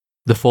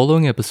The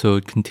following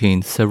episode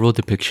contains several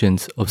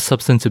depictions of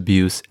substance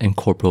abuse and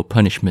corporal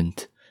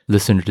punishment.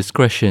 Listener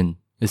discretion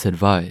is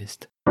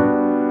advised.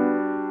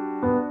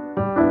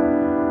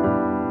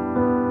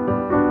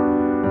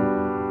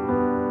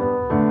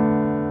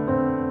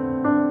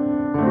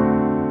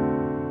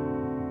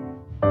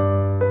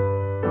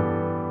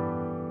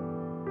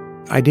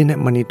 I didn't have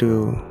money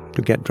to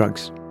get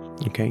drugs,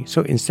 okay?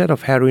 So instead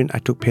of heroin, I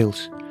took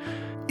pills.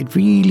 It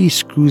really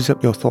screws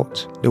up your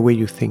thoughts, the way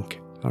you think,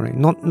 all right?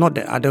 Not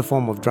the other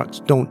form of drugs,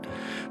 don't,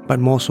 but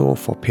more so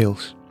for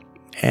pills.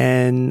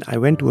 And I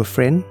went to a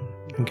friend,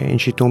 okay,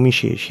 and she told me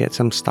she had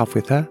some stuff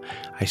with her.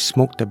 I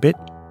smoked a bit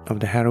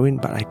of the heroin,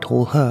 but I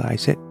told her, I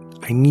said,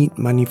 I need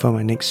money for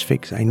my next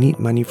fix. I need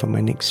money for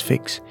my next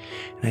fix.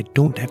 And I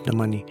don't have the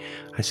money.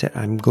 I said,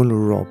 I'm going to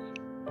rob.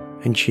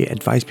 And she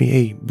advised me,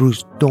 hey,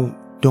 Bruce, don't,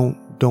 all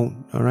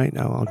right?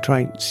 I'll try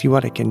and see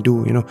what I can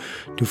do,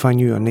 to find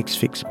you your next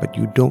fix, but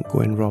you don't go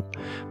and rob.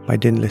 But I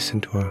didn't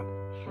listen to her.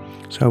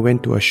 So I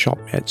went to a shop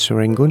at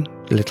Serangoon,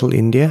 Little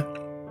India.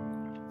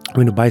 I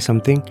went to buy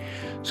something.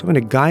 So when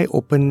the guy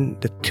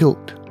opened the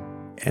tilt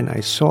and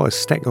I saw a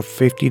stack of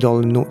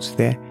 $50 notes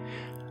there,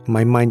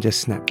 my mind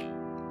just snapped.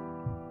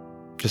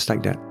 Just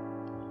like that.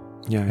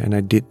 Yeah, and I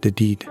did the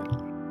deed.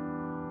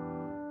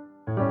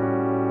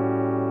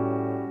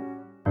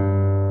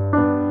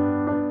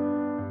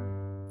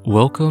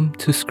 Welcome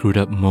to Screwed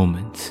Up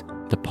Moments,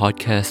 the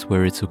podcast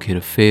where it's okay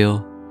to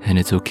fail and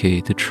it's okay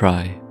to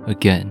try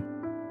again.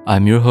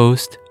 I'm your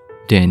host,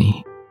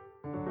 Danny.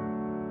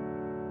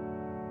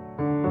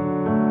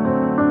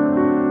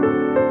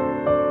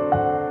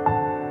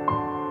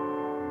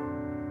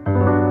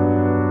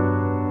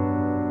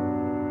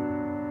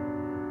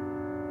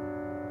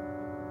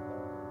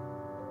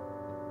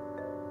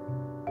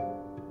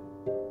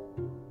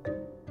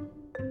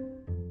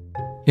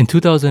 In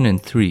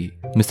 2003,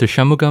 Mr.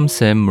 Shanmugam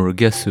Sam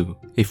Murugesu,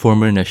 a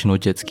former national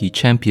jet ski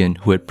champion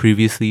who had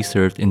previously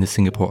served in the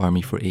Singapore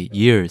Army for 8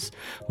 years,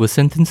 was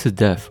sentenced to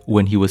death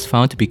when he was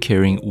found to be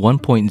carrying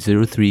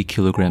 1.03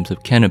 kilograms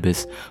of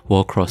cannabis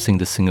while crossing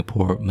the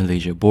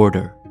Singapore-Malaysia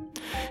border.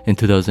 In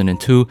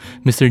 2002,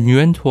 Mr.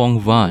 Nguyen Tuong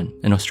Van,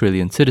 an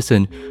Australian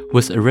citizen,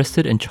 was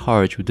arrested and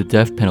charged with the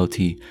death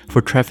penalty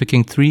for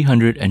trafficking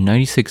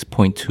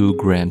 396.2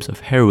 grams of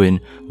heroin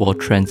while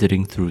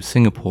transiting through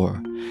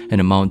Singapore, an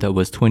amount that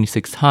was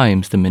 26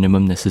 times the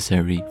minimum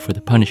necessary for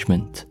the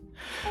punishment.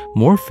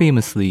 More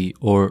famously,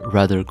 or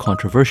rather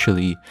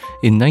controversially,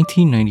 in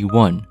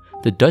 1991,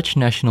 the Dutch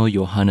national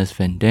Johannes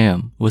van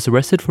Dam was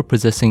arrested for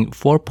possessing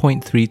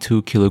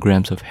 4.32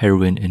 kilograms of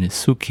heroin in his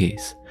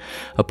suitcase.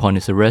 Upon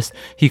his arrest,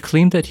 he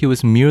claimed that he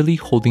was merely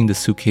holding the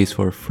suitcase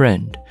for a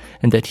friend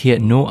and that he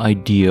had no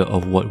idea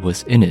of what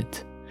was in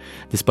it.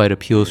 Despite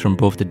appeals from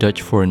both the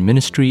Dutch Foreign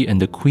Ministry and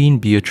the Queen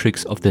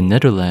Beatrix of the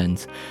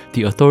Netherlands,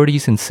 the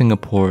authorities in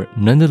Singapore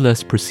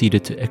nonetheless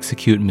proceeded to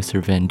execute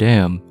Mr. van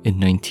Dam in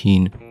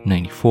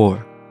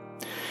 1994.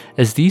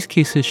 As these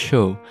cases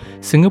show,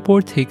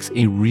 Singapore takes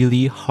a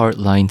really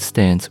hardline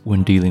stance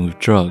when dealing with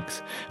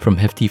drugs, from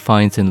hefty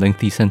fines and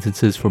lengthy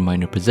sentences for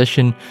minor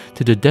possession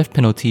to the death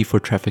penalty for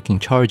trafficking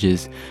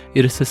charges.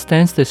 It is a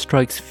stance that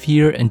strikes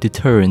fear and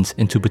deterrence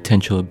into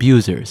potential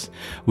abusers,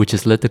 which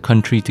has led the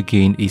country to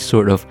gain a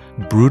sort of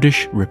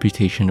brutish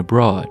reputation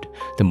abroad,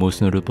 the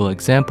most notable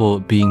example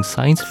being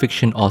science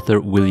fiction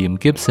author William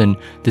Gibson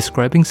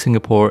describing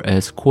Singapore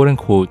as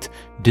quote-unquote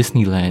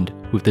Disneyland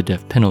with the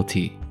death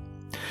penalty.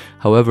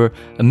 However,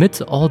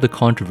 amidst all the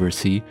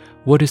controversy,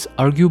 what is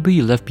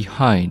arguably left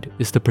behind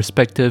is the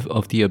perspective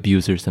of the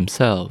abusers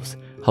themselves,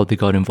 how they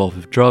got involved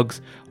with drugs,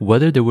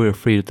 whether they were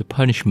afraid of the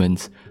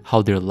punishments,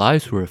 how their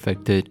lives were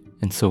affected,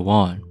 and so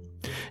on.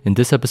 In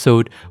this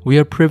episode, we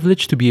are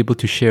privileged to be able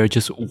to share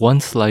just one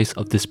slice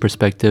of this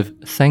perspective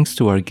thanks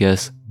to our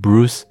guest,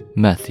 Bruce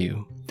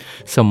Matthew,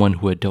 someone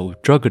who had dealt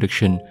with drug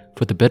addiction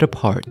for the better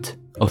part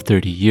of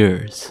 30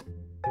 years.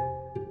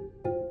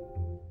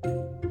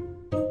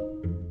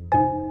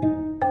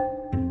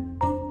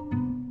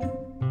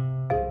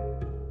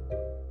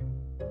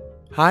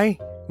 Hi,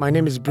 my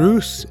name is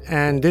Bruce,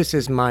 and this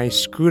is my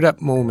Screwed Up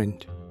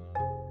Moment.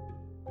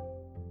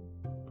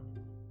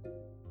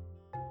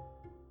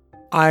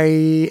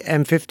 I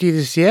am 50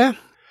 this year.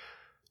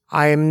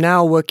 I am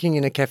now working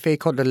in a cafe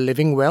called The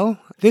Living Well.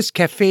 This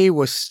cafe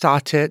was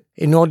started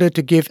in order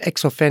to give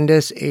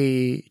ex-offenders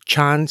a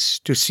chance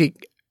to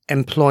seek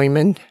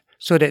employment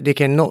so that they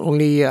can not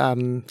only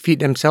feed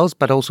themselves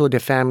but also their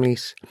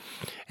families.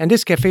 And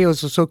this cafe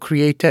was also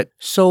created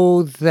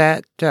so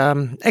that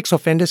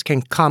ex-offenders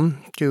can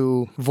come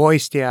to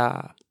voice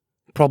their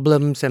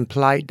problems and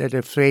plight that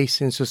they face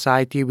in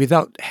society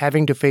without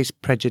having to face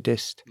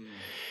prejudice.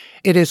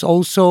 It is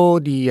also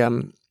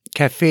the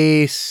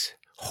cafe's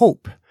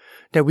hope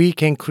that we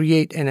can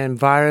create an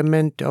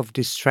environment of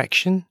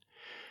distraction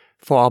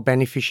for our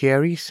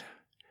beneficiaries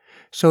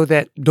so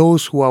that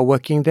those who are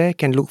working there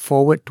can look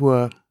forward to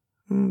a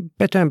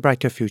better and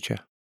brighter future.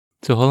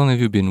 So how long have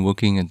you been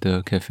working at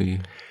the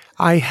cafe?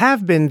 I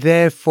have been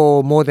there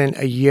for more than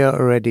a year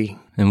already.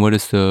 And what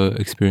is the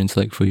experience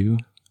like for you?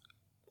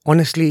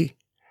 Honestly,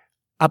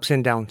 ups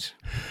and downs.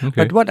 Okay.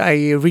 But what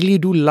I really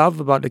do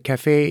love about the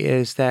cafe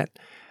is that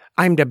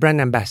I'm the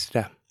brand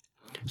ambassador.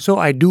 So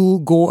I do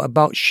go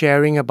about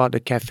sharing about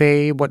the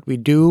cafe, what we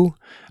do,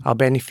 our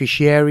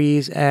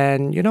beneficiaries,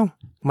 and,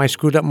 my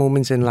screwed up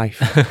moments in life.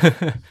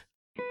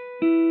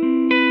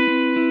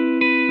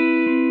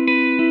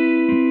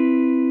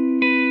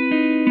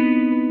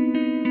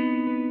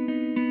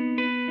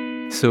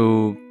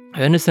 So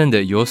I understand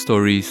that your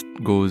story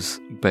goes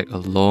back a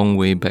long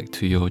way back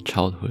to your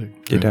childhood.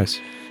 It does.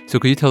 So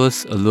could you tell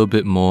us a little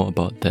bit more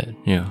about that?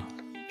 Yeah.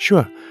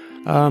 Sure.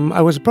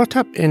 I was brought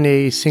up in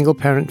a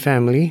single-parent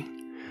family.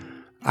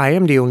 I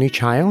am the only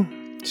child.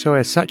 So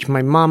as such,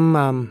 my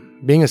mom,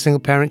 being a single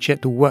parent, she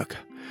had to work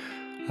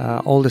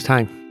all the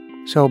time.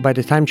 So by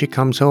the time she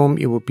comes home,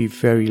 it would be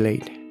very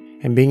late.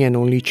 And being an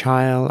only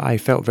child, I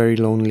felt very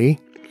lonely.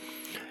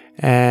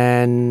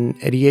 And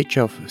at the age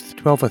of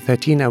 12 or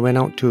 13, I went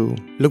out to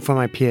look for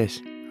my peers,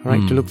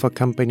 to look for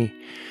company.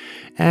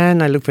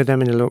 And I looked for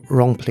them in the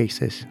wrong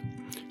places.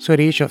 So at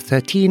the age of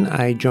 13,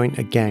 I joined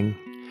a gang.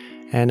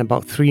 And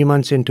about 3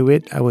 months into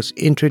it, I was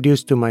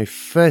introduced to my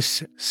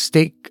first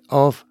stick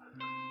of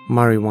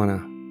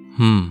marijuana.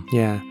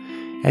 Yeah.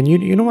 And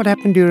you know what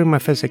happened during my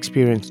first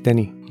experience,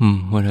 Denny?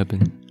 What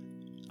happened?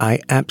 I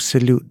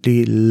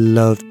absolutely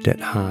loved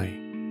that high.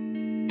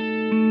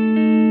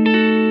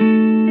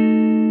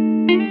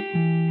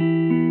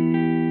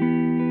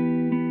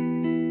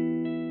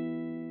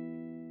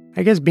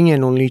 I guess being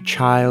an only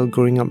child,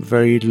 growing up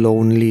very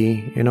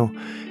lonely,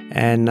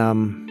 and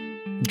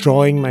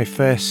drawing my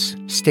first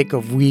stick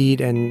of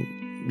weed and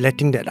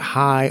letting that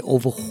high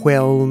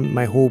overwhelm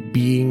my whole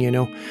being,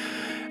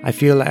 I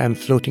feel like I'm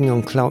floating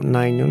on cloud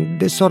nine.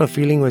 This sort of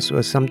feeling was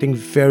something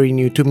very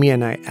new to me,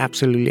 and I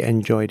absolutely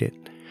enjoyed it.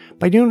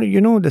 But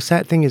the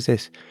sad thing is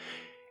this.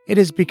 It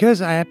is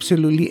because I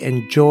absolutely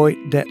enjoyed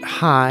that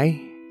high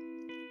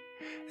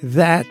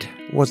that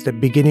was the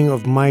beginning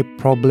of my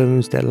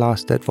problems that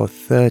lasted for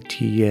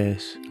 30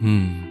 years.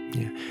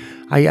 Yeah.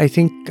 I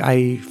think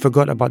I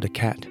forgot about the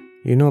cat.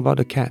 You know about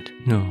the cat?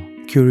 No.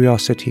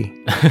 Curiosity.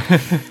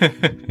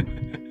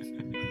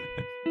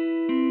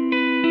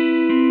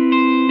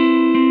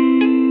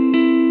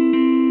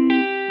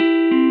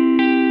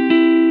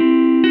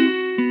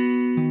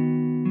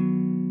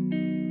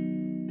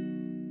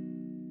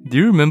 Do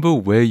you remember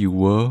where you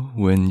were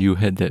when you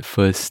had that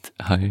first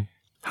high?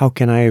 How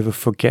can I ever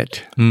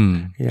forget?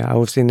 Yeah, I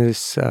was in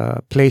this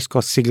place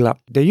called Siglap.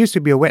 There used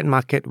to be a wet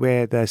market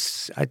where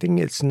I think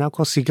it's now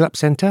called Siglap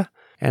Center,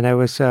 and I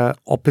was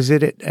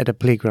opposite it at a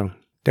playground.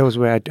 That was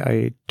where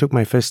I took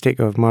my first stick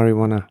of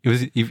marijuana. It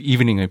was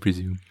evening, I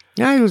presume.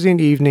 Yeah, it was in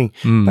the evening.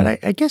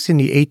 But I guess in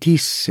the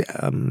 80s,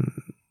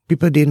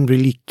 people didn't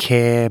really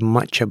care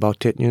much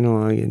about it.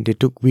 They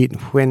took weed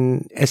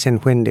when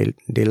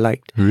they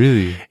liked.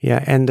 Really?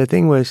 Yeah, and the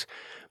thing was,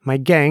 my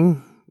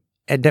gang,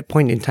 at that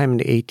point in time in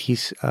the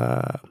 80s,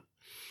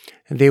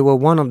 they were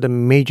one of the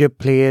major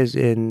players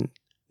in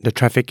the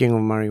trafficking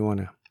of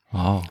marijuana.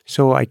 Wow.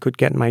 So I could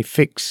get my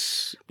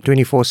fix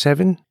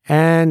 24/7,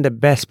 and the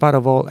best part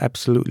of all,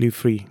 absolutely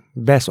free.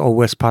 Best or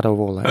worst part of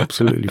all,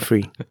 absolutely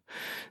free.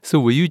 So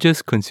were you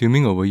just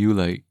consuming, or were you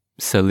like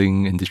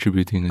selling and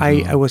distributing as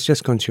well? I was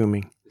just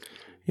consuming.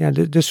 Yeah,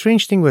 the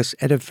strange thing was,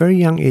 at a very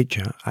young age,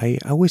 I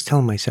always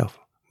tell myself,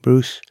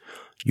 Bruce,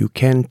 you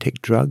can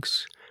take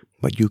drugs,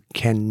 but you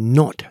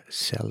cannot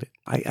sell it.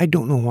 I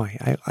don't know why.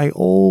 I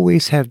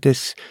always have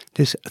this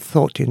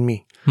thought in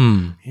me.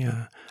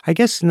 Yeah. I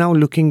guess now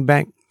looking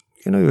back,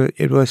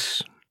 it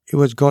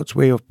was God's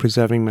way of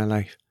preserving my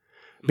life.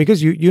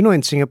 Because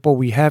in Singapore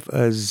we have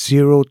a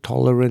zero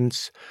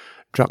tolerance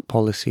drug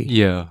policy.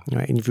 Yeah.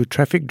 Right? And if you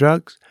traffic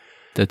drugs,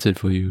 that's it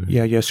for you.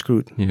 Yeah, you're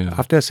screwed. Yeah.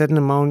 After a certain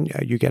amount,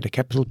 you get a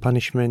capital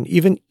punishment.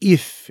 Even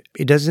if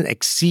it doesn't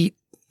exceed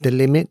the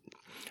limit,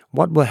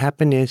 what will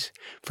happen is,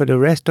 for the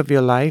rest of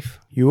your life,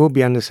 you will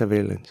be under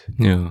surveillance.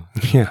 Yeah.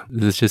 Yeah.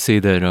 Let's just say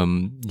that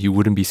you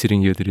wouldn't be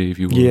sitting here today if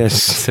you were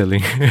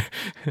selling.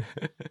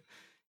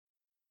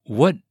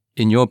 What,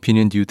 in your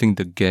opinion, do you think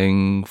the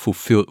gang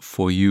fulfilled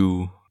for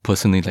you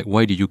personally? Like,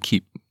 why did you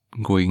keep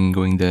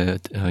going there,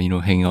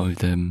 hanging out with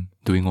them,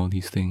 doing all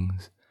these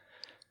things?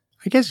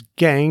 I guess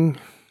gang,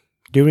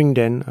 during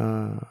then,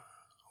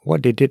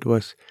 what they did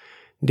was,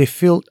 they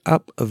filled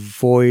up a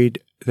void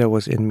that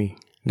was in me.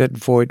 That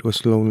void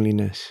was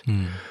loneliness.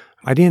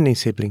 I didn't have any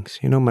siblings.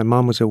 My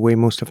mom was away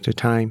most of the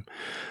time.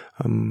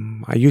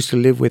 I used to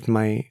live with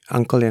my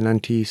uncle and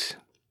aunties.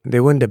 They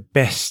weren't the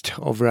best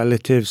of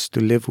relatives to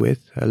live with.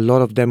 A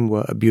lot of them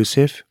were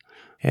abusive.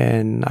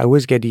 And I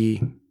always got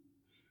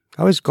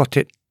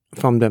it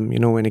from them,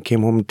 when I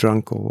came home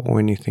drunk or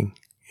anything.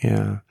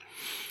 Yeah.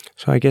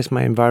 So I guess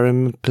my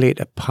environment played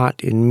a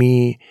part in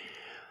me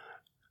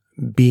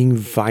being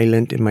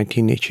violent in my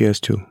teenage years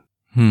too.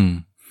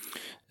 And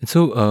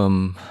so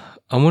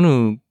I want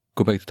to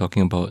go back to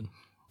talking about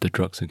the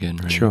drugs again,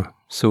 right? Sure.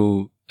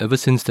 So ever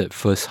since that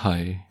first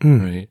high,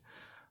 right,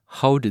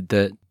 how did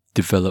that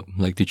develop?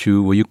 Like,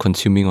 were you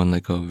consuming on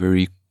like a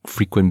very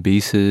frequent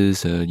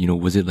basis?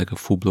 Was it like a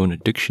full-blown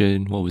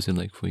addiction? What was it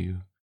like for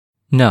you?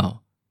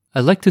 Now,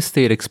 I'd like to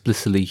state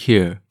explicitly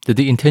here that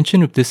the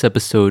intention of this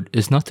episode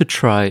is not to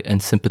try and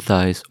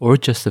sympathize or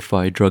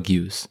justify drug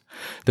use.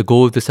 The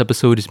goal of this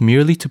episode is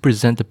merely to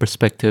present the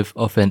perspective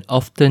of an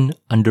often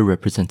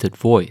underrepresented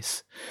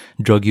voice.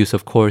 Drug use,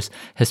 of course,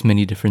 has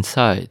many different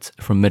sides,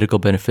 from medical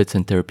benefits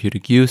and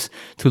therapeutic use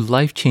to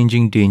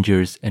life-changing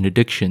dangers and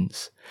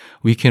addictions.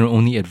 We can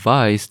only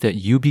advise that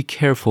you be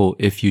careful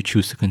if you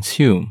choose to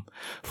consume,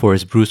 for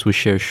as Bruce will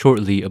share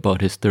shortly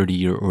about his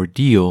 30-year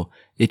ordeal,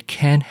 it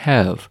can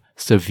have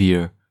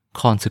severe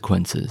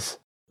consequences.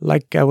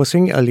 Like I was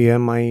saying earlier,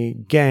 my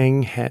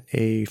gang had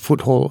a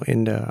foothold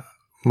in the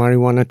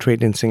marijuana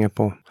trade in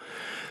Singapore.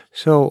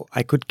 So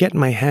I could get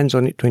my hands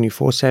on it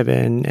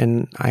 24/7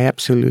 and I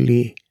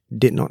absolutely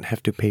did not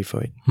have to pay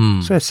for it.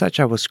 So as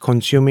such, I was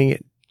consuming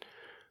it,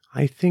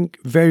 I think,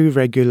 very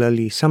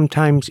regularly,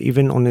 sometimes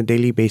even on a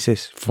daily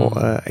basis for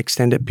an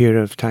extended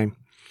period of time.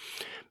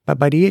 But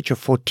by the age of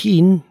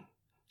 14,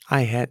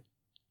 I had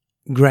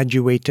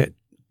graduated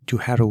to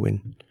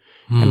heroin.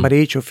 And by the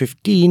age of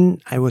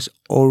 15, I was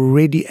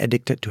already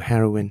addicted to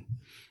heroin.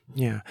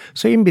 Yeah.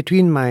 So in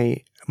between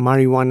my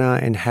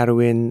marijuana and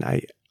heroin,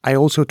 I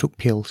also took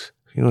pills,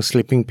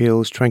 sleeping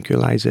pills,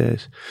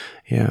 tranquilizers.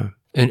 Yeah.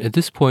 And at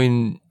this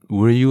point,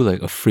 were you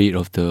afraid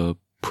of the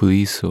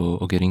police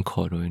or getting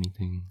caught or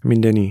anything? I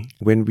mean, Danny,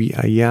 when we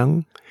are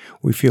young,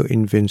 we feel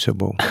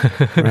invincible,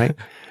 right?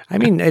 I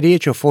mean, at the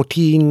age of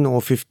 14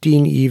 or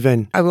 15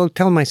 even, I will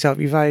tell myself,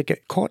 if I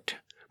get caught,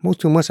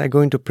 most I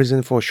go into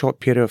prison for a short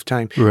period of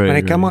time. Right, when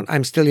I come out,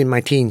 I'm still in my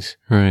teens.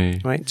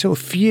 Right. Right. So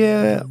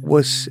fear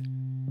was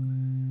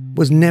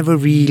never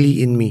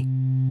really in me.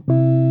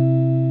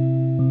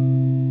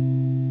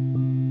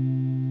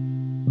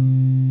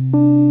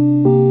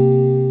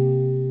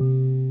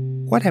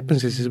 What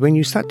happens is when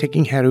you start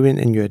taking heroin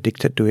and you're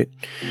addicted to it,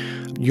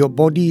 your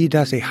body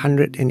does a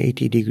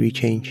 180-degree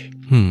change.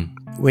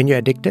 When you're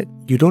addicted,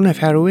 you don't have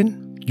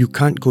heroin, you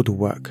can't go to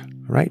work,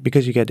 right?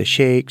 Because you get the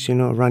shakes,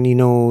 runny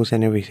nose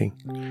and everything.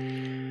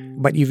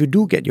 But if you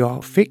do get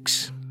your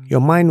fix,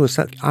 your mind will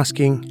start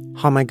asking,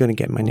 how am I going to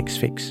get my next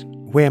fix?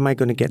 Where am I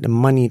going to get the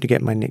money to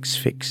get my next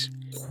fix?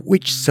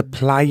 Which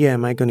supplier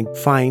am I going to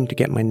find to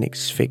get my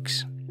next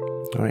fix?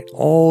 All right,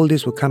 all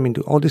these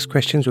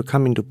questions will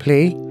come into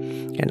play,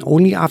 and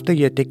only after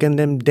you have taken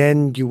them,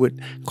 then you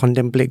would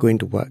contemplate going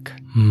to work,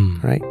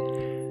 right?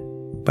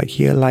 But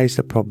here lies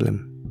the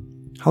problem.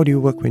 How do you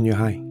work when you're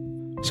high?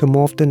 So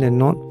more often than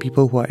not,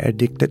 people who are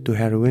addicted to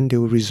heroin, they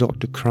will resort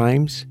to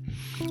crimes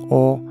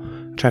or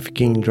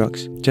trafficking in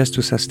drugs just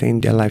to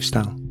sustain their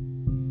lifestyle.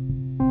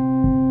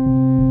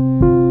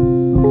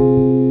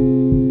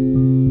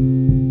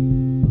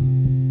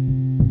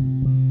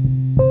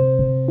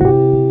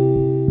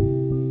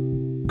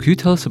 Could you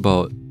tell us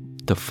about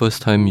the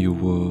first time you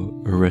were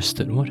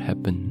arrested? What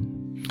happened?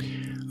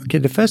 Okay,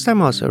 the first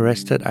time I was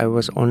arrested, I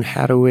was on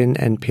heroin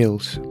and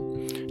pills.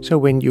 So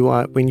when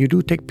you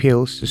do take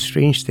pills, the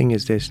strange thing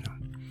is this: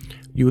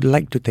 you would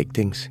like to take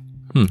things.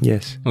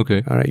 Yes.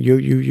 Okay. All right.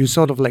 You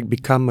sort of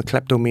become a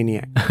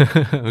kleptomaniac.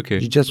 Okay.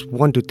 You just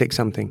want to take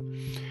something.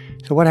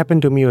 So what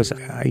happened to me was,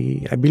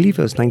 I believe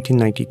it was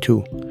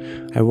 1992.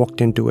 I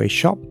walked into a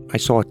shop. I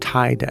saw a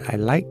tie that I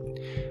liked.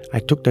 I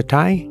took the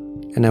tie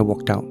and I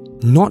walked out.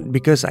 Not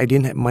because I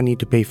didn't have money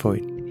to pay for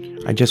it.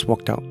 I just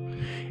walked out.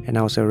 And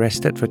I was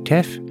arrested for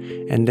theft,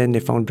 and then they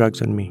found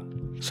drugs on me.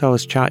 So I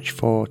was charged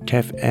for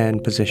theft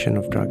and possession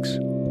of drugs.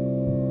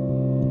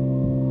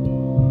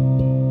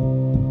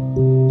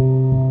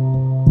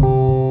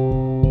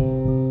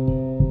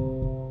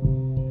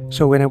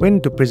 So when I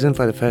went to prison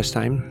for the first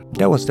time,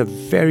 that was the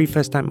very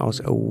first time I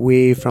was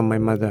away from my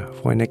mother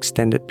for an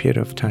extended period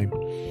of time.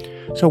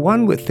 So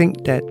one would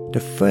think that the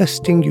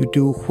first thing you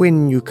do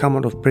when you come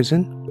out of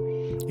prison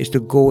is to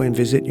go and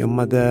visit your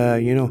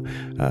mother,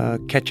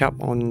 catch up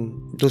on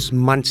those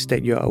months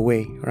that you're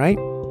away, right?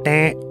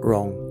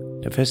 Wrong.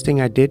 The first thing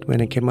I did when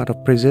I came out of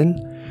prison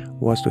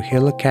was to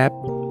hail a cab,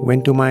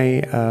 went to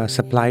my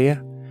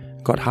supplier,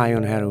 got high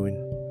on heroin.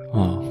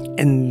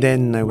 And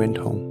then I went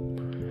home.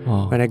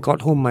 When I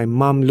got home, my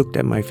mom looked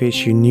at my face.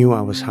 She knew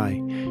I was high.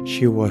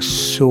 She was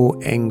so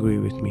angry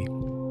with me.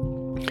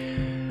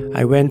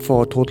 I went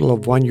for a total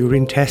of 1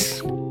 urine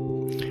test.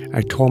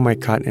 I tore my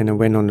cut and I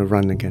went on the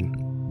run again.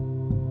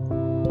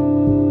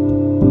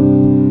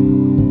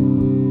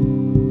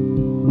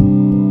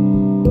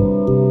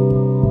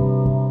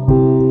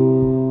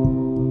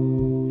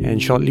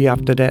 And shortly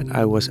after that,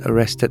 I was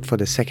arrested for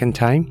the second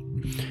time,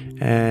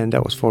 and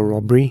that was for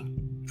robbery.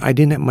 I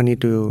didn't have money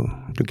to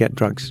get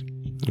drugs.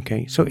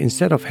 Okay, so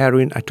instead of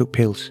heroin, I took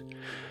pills.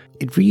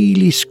 It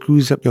really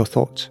screws up your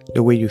thoughts,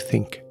 the way you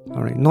think.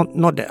 All right,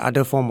 not that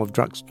other form of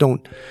drugs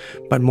don't,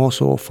 but more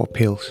so for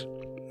pills.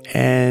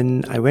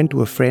 And I went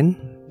to a friend,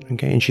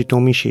 okay, and she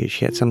told me she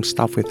had some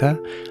stuff with her.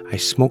 I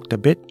smoked a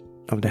bit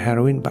of the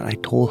heroin, but I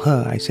told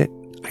her, I said,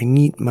 I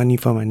need money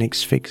for my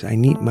next fix. I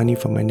need money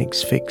for my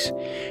next fix.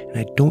 And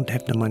I don't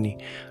have the money.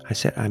 I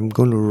said, I'm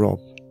going to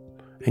rob.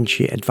 And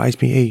she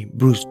advised me, hey,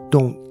 Bruce,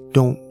 don't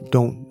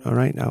don't, all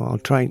right? I'll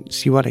try and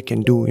see what I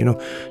can do,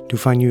 to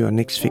find you your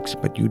next fix,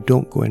 but you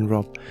don't go and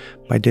rob.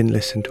 But I didn't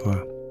listen to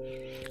her.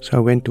 So I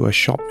went to a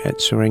shop at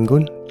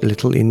Serangoon,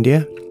 Little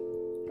India.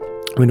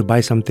 I went to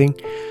buy something.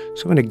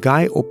 So when the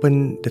guy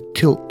opened the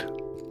tilt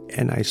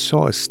and I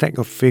saw a stack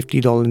of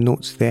 $50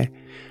 notes there,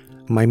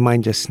 my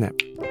mind just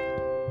snapped.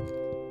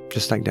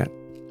 Just like that.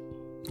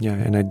 Yeah,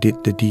 and I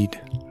did the deed.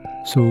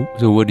 So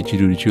what did you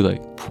do? Did you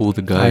pull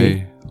the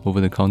guy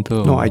over the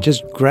counter? No, I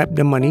just grabbed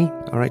the money.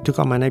 All right, took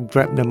out my knife,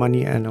 grabbed the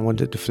money, and I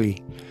wanted to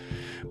flee.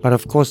 But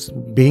of course,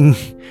 being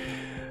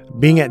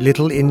at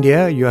Little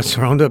India, you are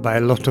surrounded by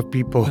a lot of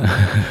people.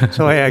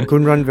 So I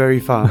couldn't run very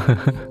far.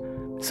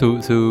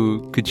 So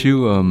could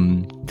you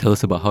tell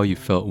us about how you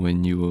felt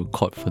when you were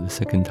caught for the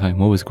second time?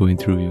 What was going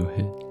through your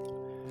head?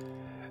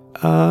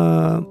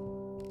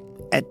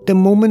 At the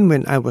moment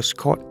when I was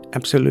caught,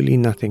 absolutely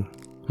nothing.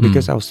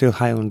 Because I was still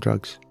high on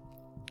drugs.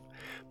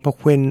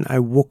 But when I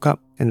woke up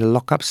in the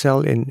lockup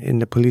cell in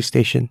the police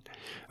station,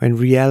 when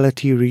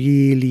reality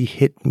really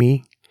hit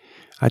me,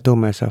 I told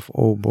myself,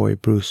 oh boy,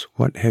 Bruce,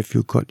 what have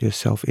you got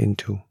yourself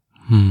into?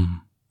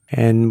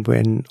 And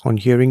when on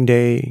hearing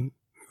day,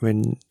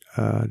 when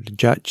the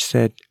judge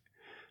said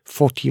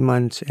 40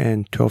 months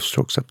and 12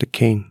 strokes of the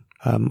cane,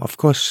 of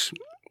course,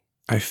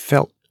 I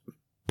felt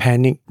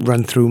panic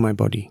run through my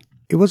body.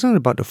 It wasn't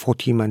about the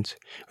 40 months.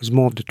 It was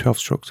more of the 12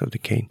 strokes of the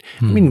cane.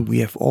 I mean, we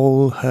have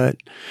all heard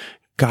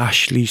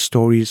ghastly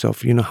stories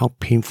of, how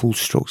painful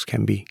strokes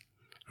can be,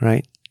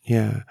 right?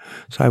 Yeah.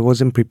 So I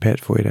wasn't prepared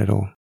for it at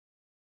all.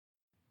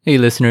 Hey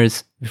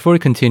listeners, before we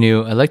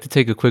continue, I'd like to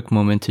take a quick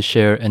moment to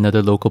share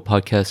another local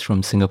podcast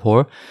from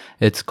Singapore.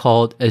 It's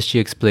called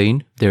SG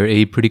Explained. They're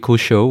a pretty cool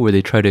show where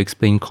they try to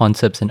explain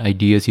concepts and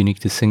ideas unique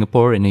to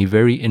Singapore in a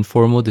very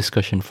informal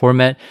discussion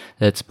format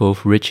that's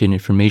both rich in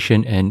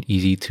information and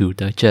easy to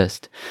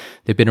digest.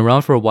 They've been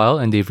around for a while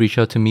and they've reached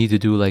out to me to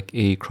do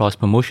a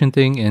cross-promotion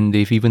thing, and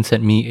they've even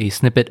sent me a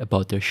snippet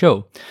about their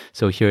show.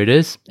 So here it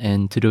is,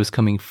 and to those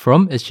coming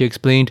from SG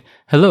Explained,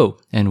 hello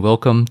and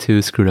welcome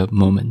to Screwed Up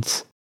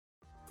Moments.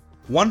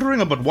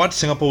 Wondering about what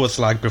Singapore was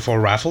like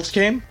before raffles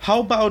came? How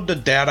about the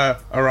data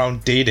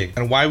around dating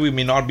and why we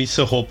may not be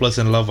so hopeless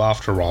in love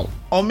after all?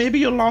 Or maybe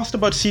you're lost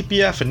about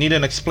CPF and need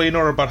an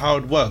explainer about how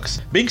it works.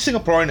 Being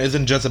Singaporean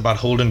isn't just about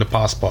holding the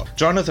passport.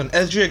 Join us on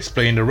SG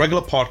Explained, a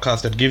regular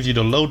podcast that gives you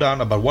the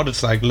lowdown about what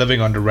it's like living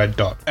on the red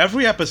dot.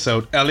 Every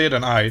episode, Elliot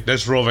and I,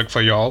 there's Rovik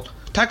for y'all,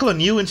 tackle a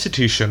new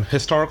institution,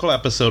 historical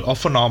episode, or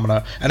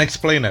phenomena and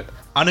explain it.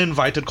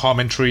 Uninvited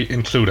commentary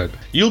included.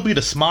 You'll be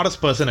the smartest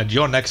person at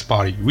your next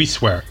party, we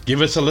swear. Give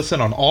us a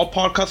listen on all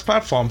podcast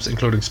platforms,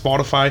 including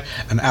Spotify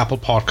and Apple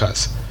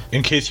Podcasts.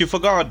 In case you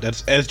forgot,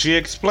 that's SG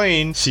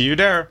Explained. See you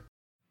there.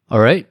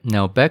 Alright,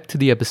 now back to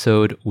the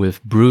episode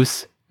with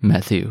Bruce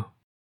Matthew.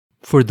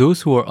 For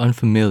those who are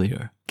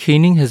unfamiliar,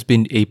 caning has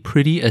been a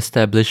pretty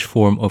established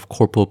form of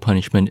corporal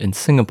punishment in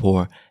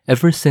Singapore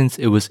ever since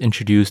it was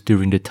introduced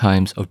during the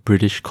times of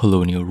British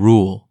colonial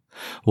rule.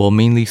 While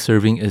mainly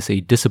serving as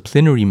a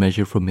disciplinary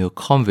measure for male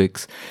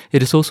convicts,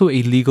 it is also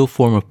a legal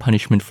form of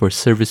punishment for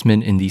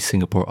servicemen in the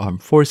Singapore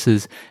Armed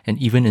Forces and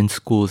even in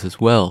schools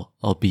as well,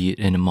 albeit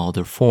in a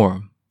milder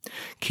form.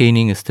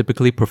 Caning is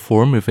typically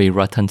performed with a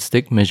rattan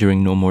stick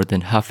measuring no more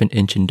than half an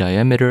inch in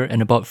diameter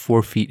and about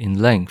 4 feet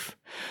in length.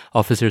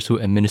 Officers who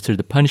administer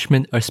the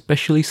punishment are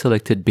specially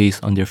selected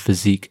based on their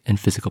physique and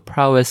physical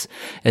prowess,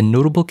 and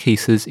notable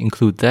cases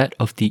include that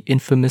of the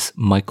infamous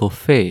Michael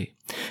Fay,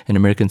 an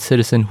American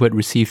citizen who had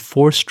received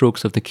 4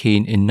 strokes of the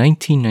cane in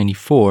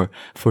 1994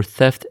 for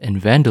theft and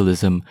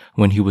vandalism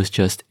when he was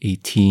just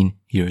 18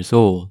 years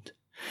old.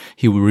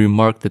 He would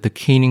remark that the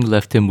caning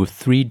left him with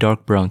 3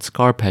 dark brown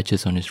scar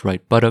patches on his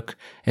right buttock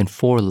and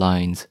 4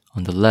 lines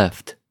on the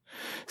left.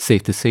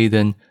 Safe to say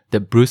then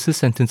that Bruce's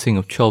sentencing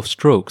of 12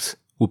 strokes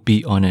would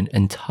be on an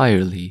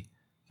entirely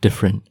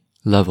different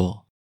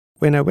level.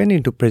 When I went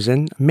into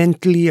prison,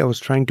 mentally I was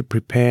trying to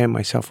prepare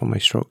myself for my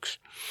strokes.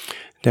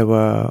 There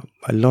were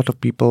a lot of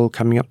people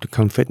coming up to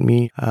comfort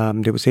me.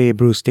 They would say, hey,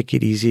 Bruce, take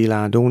it easy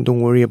lah. Don't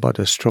worry about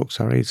the strokes,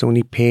 all right? It's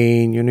only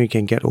pain, you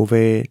can get over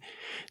it.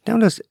 Now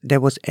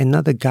there was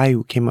another guy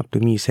who came up to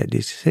me and said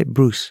this. He said,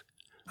 Bruce,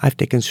 I've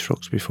taken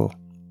strokes before.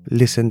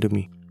 Listen to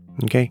me,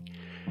 okay?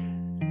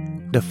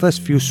 The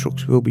first few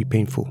strokes will be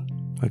painful,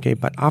 okay?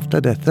 But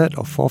after the 3rd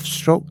or 4th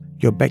stroke,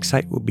 your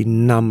backside will be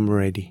numb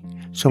already.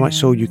 So much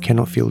so you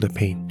cannot feel the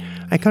pain.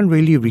 I can't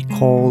really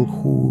recall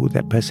who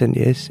that person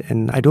is,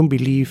 and I don't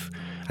believe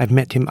I've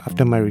met him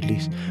after my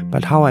release.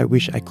 But how I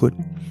wish I could,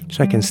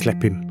 so I can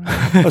slap him.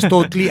 It was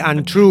totally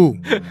untrue.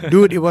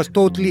 Dude, it was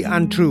totally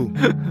untrue.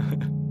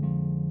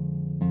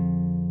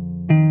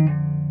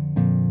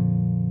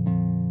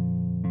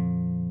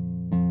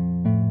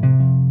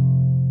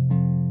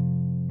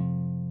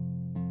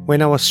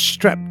 When I was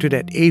strapped to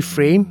that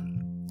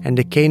A-frame, and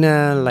the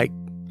caner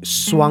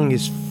swung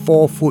his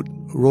 4-foot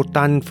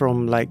rotan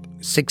from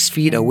 6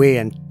 feet away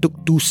and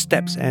took 2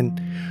 steps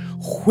and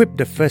whipped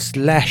the first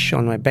lash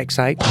on my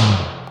backside,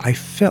 I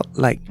felt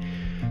like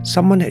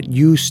someone had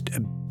used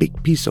a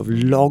big piece of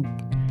log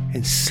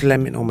and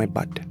slammed it on my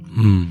butt.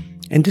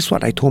 And this is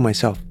what I told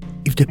myself.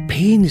 if the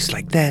pain is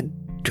like that,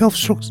 12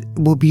 strokes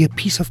will be a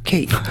piece of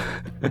cake.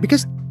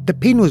 Because the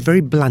pain was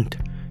very blunt.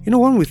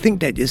 One would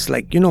think that it's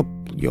like,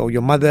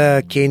 your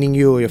mother caning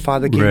you or your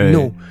father caning you. Right.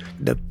 No,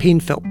 the pain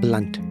felt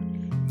blunt.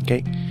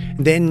 Okay.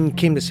 Then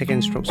came the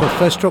second stroke. So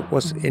first stroke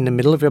was in the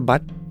middle of your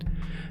butt.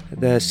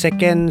 The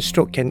second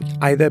stroke can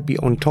either be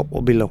on top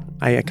or below.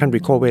 I can't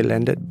recall where it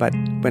landed, but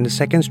when the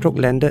second stroke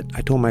landed,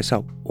 I told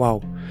myself,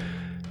 wow,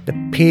 the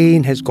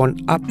pain has gone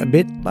up a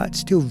bit, but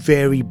still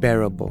very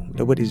bearable.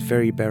 The word is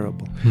very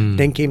bearable.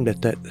 Then came the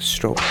third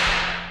stroke.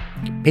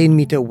 Pain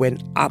meter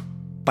went up,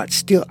 but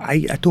still,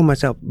 I told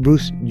myself,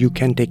 Bruce, you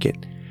can take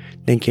it.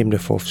 Then came the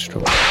fourth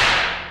stroke.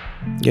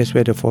 Guess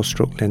where the fourth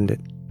stroke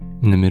landed?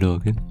 In the middle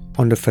again?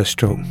 On the first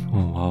stroke.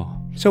 Oh, wow.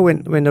 So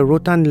when the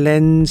Rotan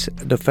lands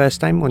the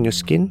first time on your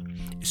skin,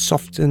 it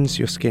softens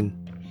your skin.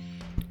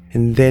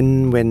 And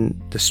then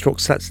when the stroke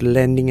starts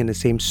landing in the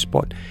same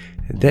spot,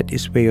 that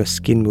is where your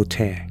skin will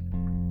tear.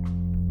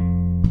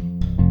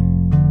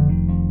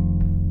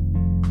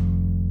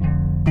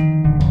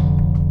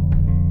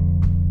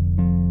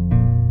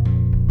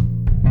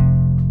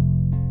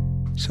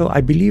 So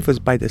I believe it was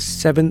by the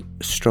seventh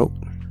stroke,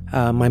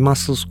 my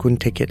muscles couldn't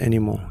take it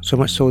anymore. So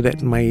much so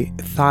that my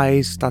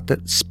thighs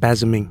started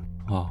spasming.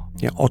 Wow.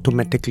 Yeah,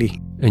 automatically.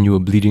 And you were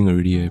bleeding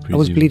already, I presume. I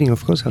was bleeding,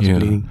 of course I was Yeah.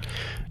 bleeding.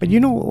 But you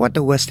know what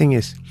the worst thing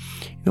is?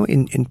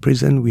 In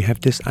prison we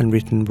have this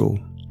unwritten rule.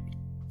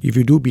 If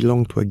you do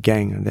belong to a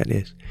gang, that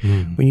is,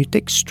 when you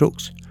take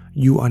strokes,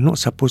 you are not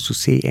supposed to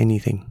say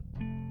anything.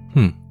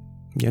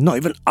 Yeah, not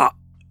even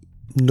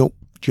nope.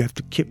 You have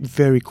to keep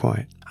very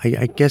quiet.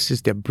 I guess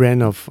it's their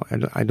brand of,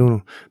 I don't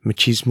know,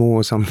 machismo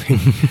or something.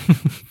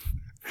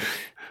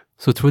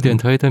 So throughout the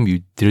entire time,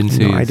 you didn't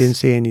say... No, I didn't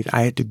say anything.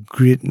 I had to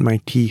grit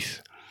my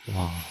teeth.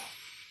 Wow.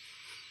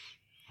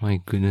 My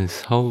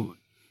goodness. How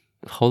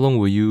long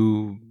were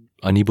you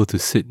unable to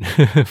sit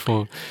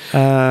for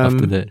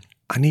after that?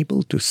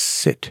 Unable to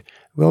sit.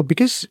 Well,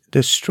 because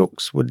the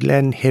strokes would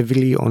land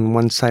heavily on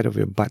one side of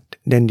your butt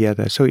than the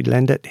other. So it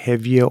landed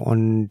heavier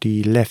on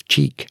the left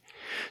cheek.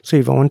 So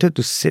if I wanted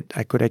to sit,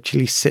 I could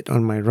actually sit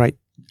on my right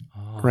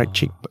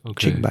cheek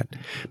butt.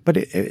 But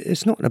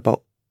it's not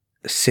about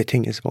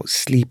sitting, it's about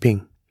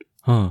sleeping.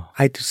 I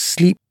had to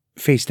sleep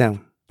face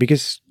down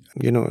because,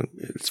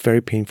 it's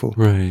very painful.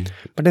 Right.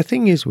 But the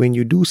thing is, when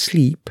you do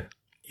sleep,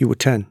 you would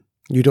turn.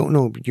 You don't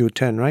know, you would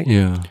turn, right?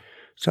 Yeah.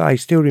 So I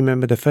still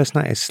remember the first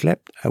night I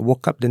slept, I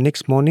woke up the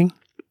next morning,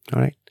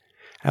 all right?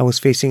 I was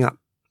facing up.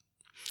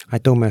 I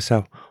told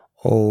myself,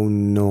 oh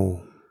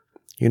no.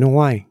 You know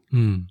why?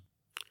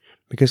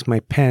 Because my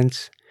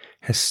pants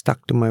has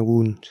stuck to my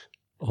wounds.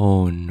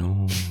 Oh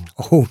no.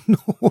 Oh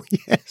no,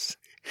 yes.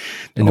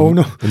 And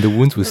And the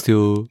wounds were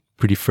still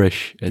pretty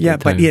fresh at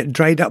that time. But it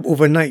dried up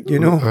overnight,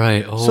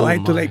 Right. So I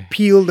had to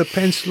peel the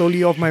pants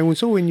slowly off my wounds.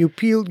 So when you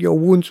peel, your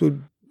wounds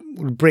would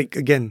break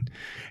again.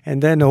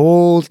 And then the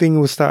whole thing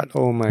will start.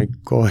 Oh my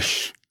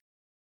gosh.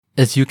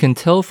 As you can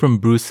tell from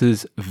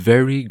Bruce's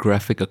very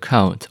graphic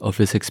account of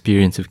his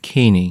experience of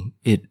caning,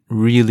 it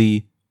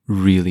really,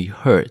 really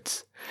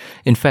hurts.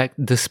 In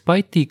fact,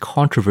 despite the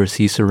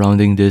controversy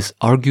surrounding this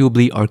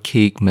arguably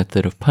archaic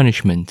method of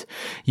punishment,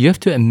 you have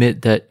to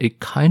admit that it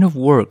kind of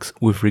works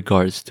with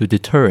regards to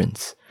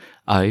deterrence.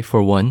 I,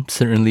 for one,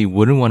 certainly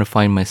wouldn't want to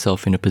find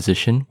myself in a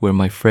position where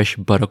my fresh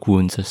buttock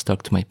wounds are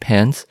stuck to my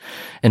pants.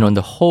 And on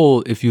the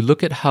whole, if you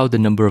look at how the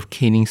number of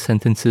caning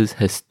sentences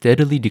has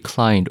steadily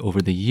declined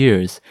over the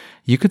years,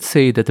 you could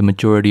say that the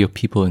majority of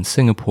people in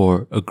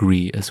Singapore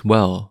agree as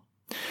well.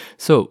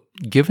 So,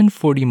 given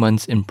 40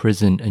 months in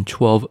prison and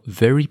 12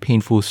 very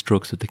painful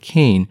strokes with the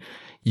cane,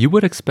 you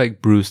would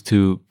expect Bruce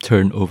to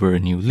turn over a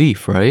new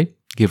leaf, right?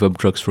 Give up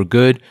drugs for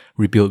good,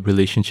 rebuild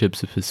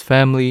relationships with his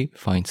family,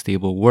 find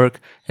stable work,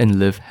 and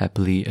live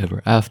happily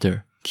ever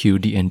after. Cue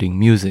the ending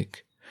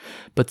music.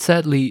 But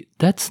sadly,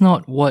 that's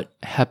not what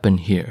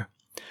happened here.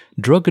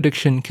 Drug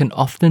addiction can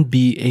often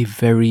be a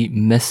very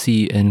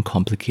messy and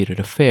complicated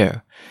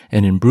affair.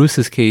 And in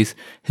Bruce's case,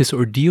 his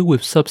ordeal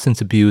with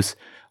substance abuse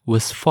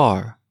was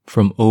far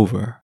from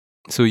over.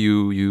 So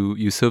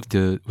you served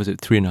was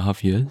it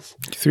 3.5 years?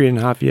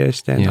 3.5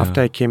 years. Then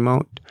after I came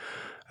out,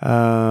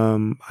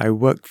 I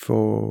worked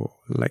for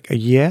like a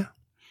year.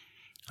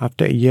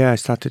 After a year, I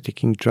started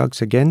taking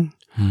drugs again.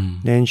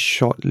 Then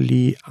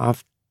shortly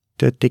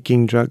after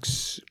taking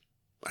drugs,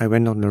 I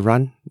went on the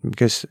run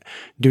because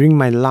during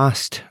my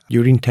last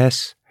urine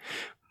test,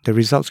 the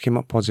results came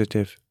up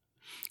positive.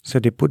 So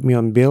they put me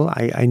on bail.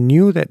 I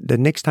knew that the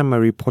next time I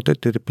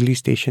reported to the police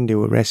station, they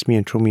would arrest me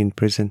and throw me in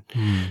prison.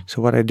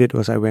 So what I did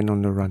was I went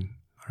on the run.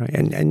 Right?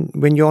 And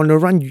when you're on the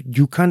run,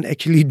 you can't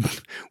actually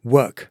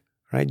work.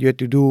 Right? You had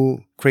to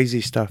do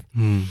crazy stuff.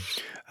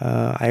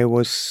 I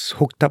was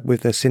hooked up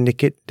with a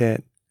syndicate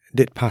that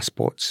did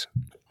passports.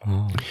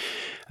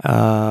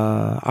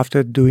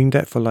 After doing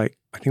that for I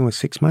think it was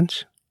 6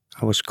 months,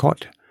 I was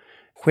caught.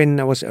 When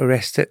I was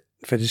arrested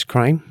for this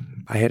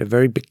crime, I had a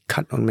very big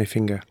cut on my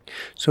finger.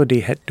 So they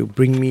had to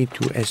bring me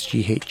to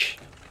SGH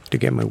to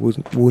get my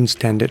wounds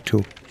tended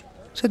to.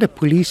 So the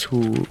police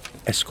who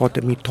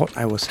escorted me thought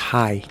I was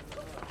high.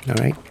 All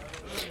right.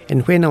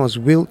 And when I was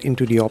wheeled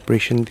into the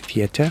operation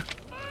theatre,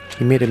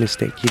 he made a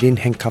mistake. He didn't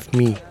handcuff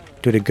me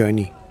to the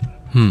gurney.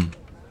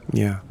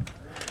 Yeah.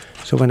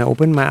 So when I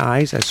opened my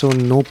eyes, I saw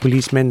no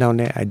policeman down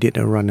there. I did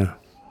a runner.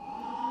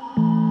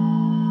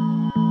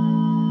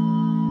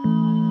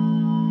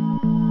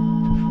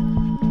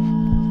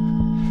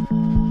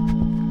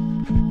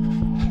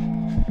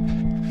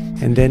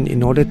 And then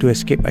in order to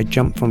escape, I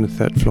jumped from the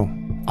 3rd floor.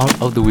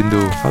 Out the window.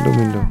 Out the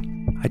window.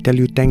 I tell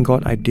you, thank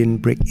God I didn't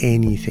break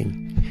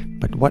anything.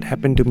 But what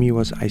happened to me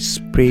was I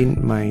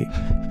sprained my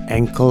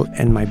ankle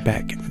and my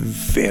back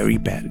very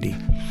badly.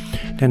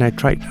 Then I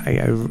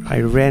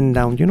ran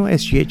down,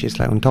 SGH is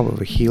like on top of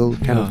a hill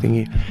kind of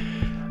thingy.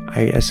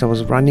 As I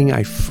was running,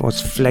 I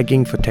was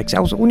flagging for taxi.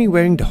 I was only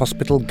wearing the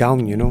hospital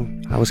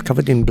gown, I was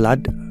covered in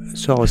blood,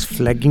 so I was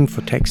flagging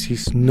for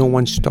taxis. No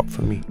one stopped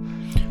for me.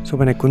 So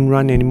when I couldn't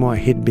run anymore, I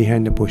hid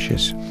behind the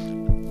bushes.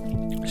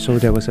 So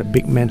there was a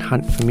big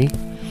manhunt for me.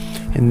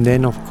 And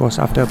then, of course,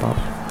 after about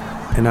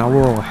an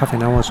hour or half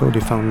an hour or so, they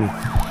found me.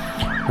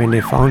 When they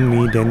found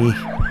me, Danny,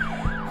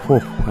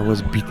 I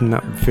was beaten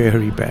up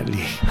very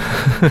badly.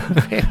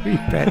 Very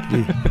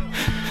badly.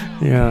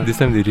 Yeah. This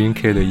time they didn't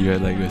care that you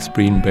had like a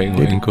sprained back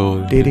or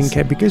ankle. They didn't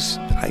care because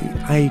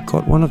I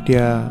got one of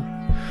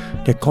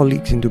their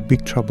colleagues into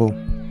big trouble.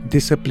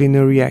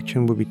 Disciplinary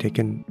action will be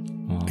taken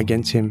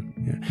against him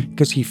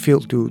because he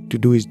failed to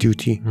do his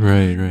duty.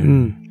 Right.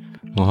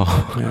 Wow.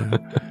 Yeah.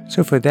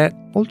 So for that,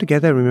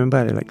 altogether, I remember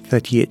I had like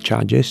 38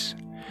 charges.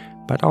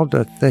 But out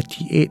of the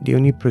 38, they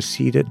only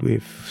proceeded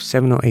with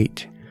 7 or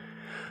 8.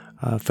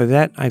 For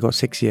that, I got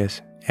 6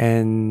 years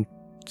and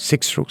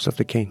 6 strokes of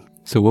the cane.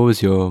 So what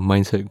was your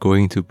mindset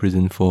going to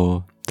prison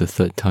for the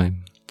 3rd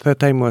time? 3rd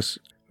time was,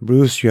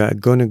 Bruce, you are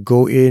going to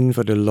go in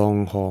for the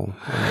long haul.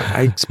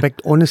 I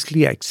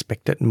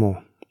expected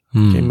more.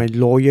 Okay, my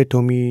lawyer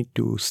told me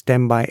to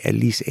stand by at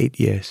least 8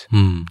 years.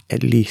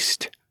 At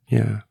least.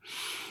 Yeah.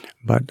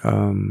 But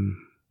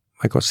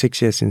I got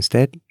 6 years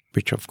instead,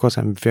 which of course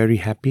I'm very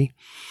happy.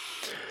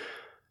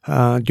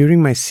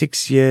 During my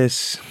 6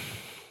 years,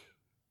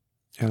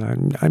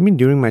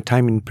 during my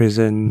time in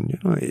prison,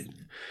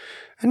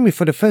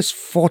 for the first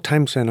 4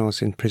 times when I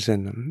was in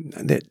prison,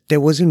 there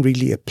wasn't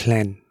really a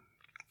plan.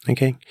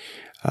 Okay,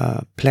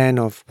 plan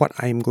of what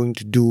I'm going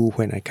to do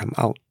when I come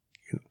out.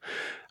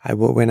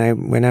 When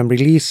I'm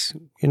released,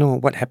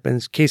 what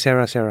happens. Que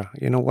sera, sera.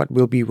 What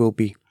will be, will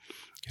be.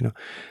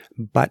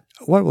 But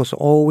what was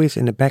always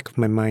in the back of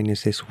my mind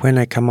is this: when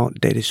I come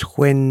out, that is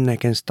when I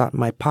can start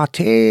my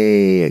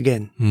party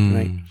again.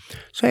 Right.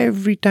 So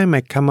every time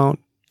I come out,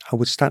 I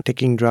would start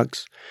taking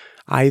drugs,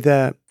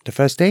 either the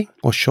first day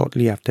or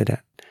shortly after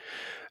that.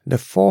 The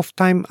 4th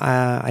time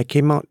I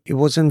came out, it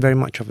wasn't very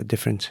much of a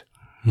difference.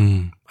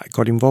 I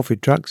got involved with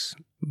drugs,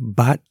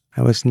 but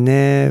I was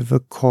never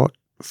caught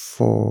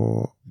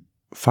for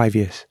 5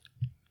 years.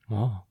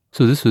 Wow.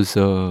 So this was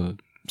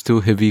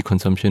still heavy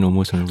consumption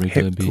almost on a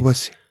regular basis. It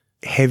was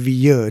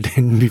heavier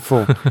than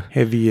before.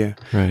 Heavier.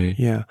 Right.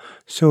 Yeah.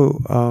 So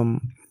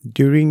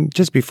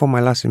just before my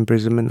last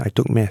imprisonment, I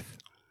took meth.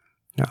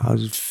 I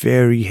was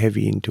very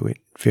heavy into it.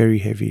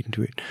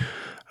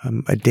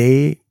 A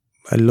day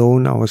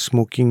alone, I was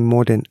smoking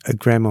more than a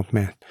gram of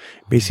meth.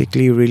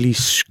 Basically, really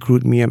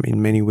screwed me up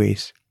in many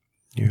ways.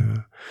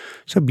 Yeah.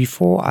 So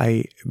before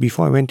I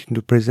went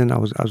into prison, I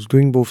was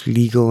doing both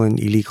legal and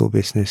illegal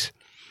business.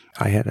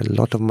 I had a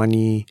lot of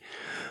money.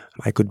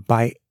 I could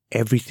buy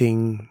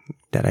everything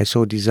that I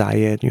so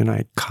desired. I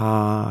had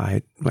car, I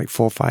had like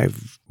 4 or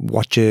 5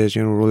 watches,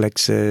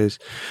 Rolexes,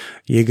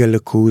 Jaeger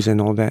LeCoultres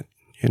and all that,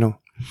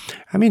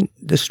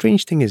 The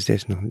strange thing is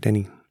this,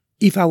 Danny.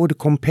 If I were to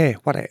compare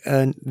what I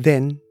earned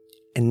then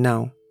and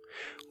now,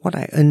 what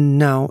I earn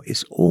now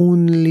is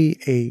only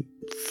a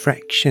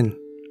fraction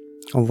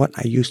of what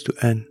I used to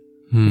earn.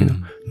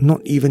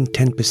 Not even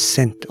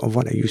 10% of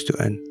what I used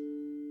to earn.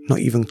 Not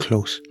even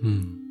close.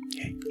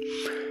 Okay.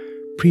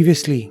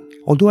 Previously,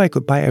 although I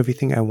could buy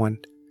everything I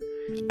want,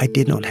 I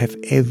did not have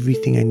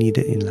everything I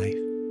needed in life.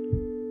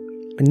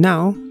 But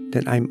now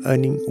that I'm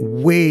earning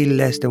way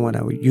less than what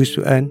I used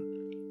to earn,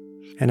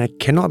 and I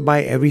cannot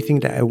buy everything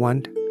that I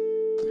want,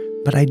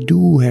 but I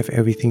do have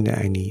everything that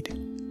I need.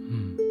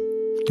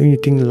 Don't you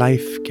think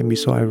life can be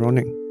so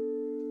ironic?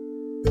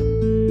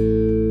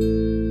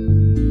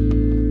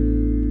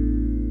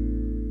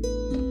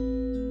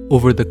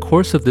 Over the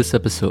course of this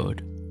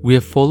episode, we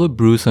have followed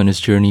Bruce on his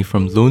journey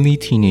from lonely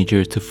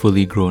teenager to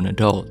fully grown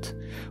adult.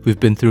 We've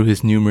been through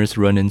his numerous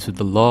run-ins with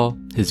the law,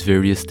 his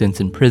various stints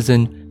in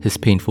prison, his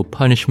painful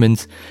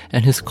punishments,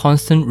 and his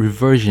constant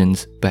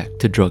reversions back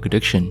to drug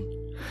addiction.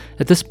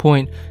 At this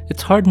point,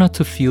 it's hard not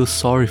to feel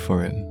sorry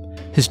for him.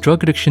 His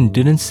drug addiction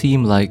didn't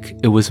seem like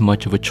it was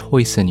much of a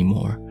choice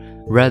anymore.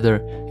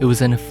 Rather, it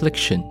was an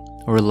affliction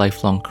or a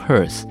lifelong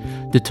curse,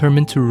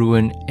 determined to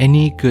ruin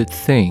any good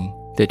thing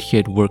that he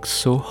had worked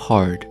so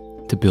hard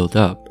to build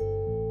up.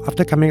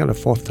 After coming out the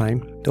 4th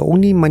time, the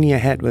only money I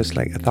had was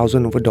like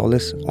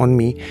 $1,000 on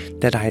me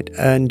that I had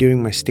earned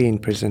during my stay in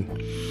prison.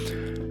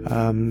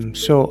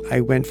 So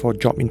I went for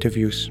job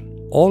interviews.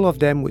 All of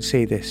them would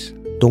say this: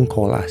 don't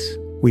call us.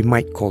 We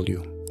might call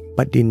you.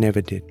 but they never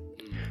did.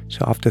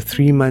 So after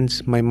 3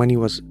 months, my money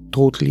was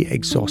totally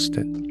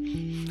exhausted.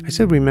 I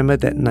still remember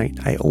that night,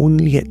 I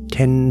only had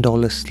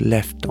 $10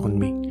 left on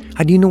me.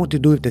 I didn't know what to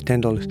do with the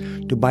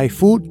 $10. To buy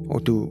food, or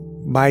to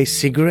buy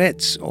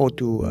cigarettes, or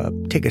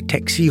to take a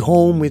taxi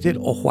home with it,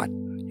 or what?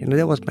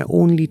 That was my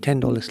only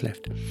 $10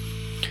 left.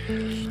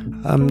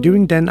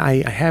 During then,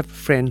 I have a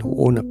friend who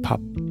owned a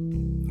pub.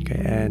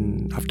 Okay,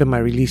 and after my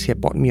release, he had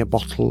bought me a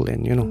bottle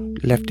and,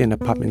 left in a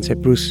pub and said,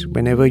 Bruce,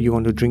 whenever you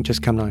want to drink,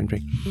 just come down and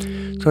drink.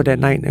 So that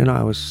night,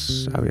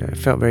 I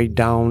felt very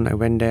down. I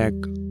went there,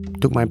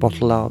 took my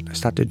bottle out, I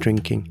started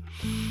drinking.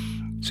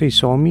 So he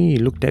saw me, he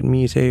looked at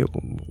me, he said,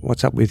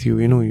 what's up with you?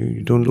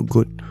 You don't look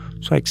good.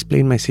 So I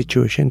explained my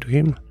situation to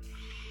him.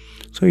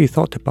 So he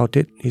thought about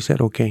it. He said,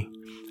 okay,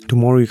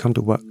 tomorrow you come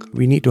to work.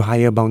 We need to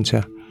hire a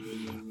bouncer.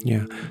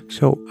 Yeah.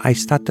 So I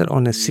started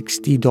on a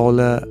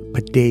 $60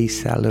 per day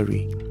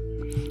salary.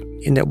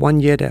 In that 1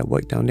 year that I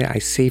worked down there, I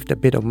saved a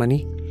bit of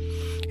money.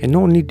 And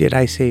not only did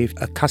I save,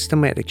 a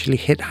customer had actually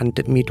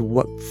headhunted me to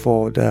work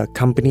for the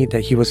company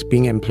that he was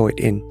being employed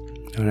in.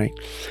 All right.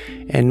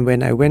 And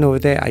when I went over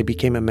there, I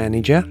became a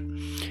manager.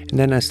 And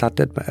then I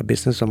started a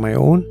business of my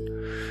own.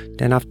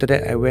 Then after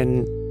that, I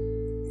went,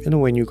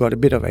 when you got a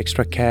bit of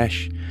extra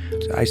cash,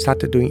 I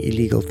started doing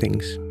illegal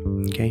things.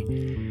 Okay.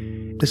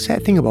 The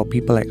sad thing about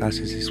people like us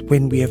is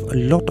when we have a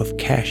lot of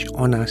cash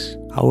on us,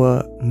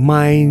 our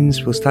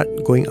minds will start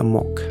going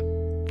amok.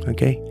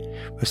 Okay.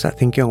 We'll start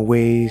thinking of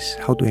ways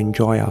how to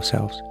enjoy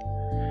ourselves.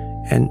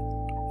 And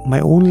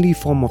my only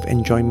form of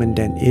enjoyment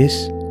then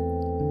is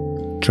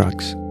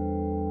drugs.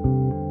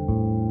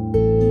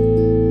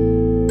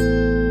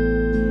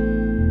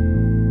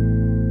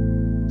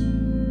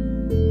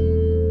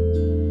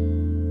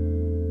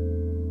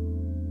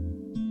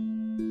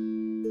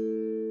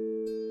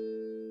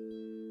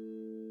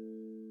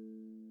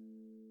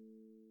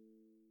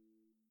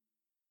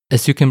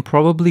 As you can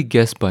probably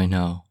guess by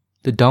now,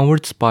 the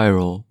downward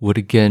spiral would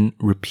again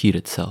repeat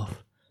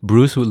itself.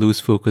 Bruce would lose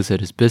focus at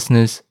his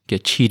business,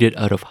 get cheated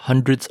out of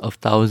hundreds of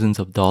thousands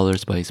of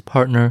dollars by his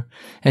partner,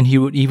 and he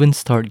would even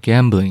start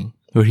gambling,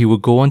 where he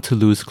would go on to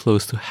lose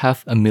close to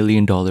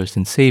 $500,000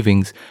 in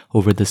savings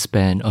over the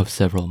span of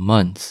several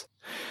months.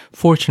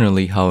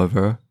 Fortunately,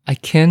 however, I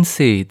can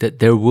say that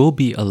there will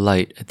be a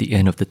light at the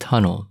end of the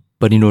tunnel.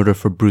 But in order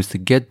for Bruce to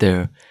get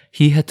there,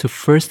 he had to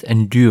first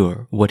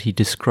endure what he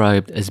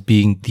described as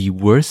being the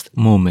worst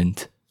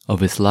moment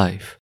of his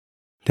life.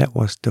 That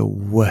was the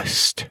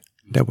worst.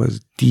 That was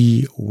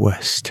the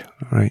worst,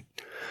 right?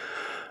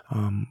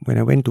 When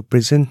I went to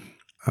prison,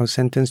 I was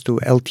sentenced to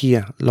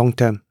LT,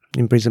 long-term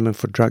imprisonment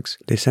for drugs.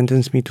 They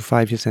sentenced me to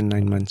 5 years and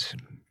 9 months.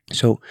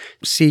 So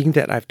seeing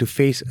that I have to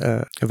face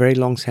a very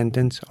long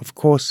sentence, of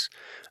course,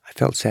 I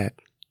felt sad.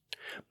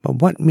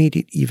 But what made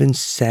it even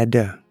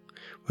sadder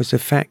was the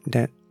fact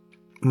that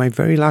my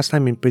very last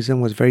time in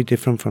prison was very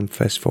different from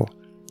first four.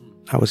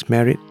 I was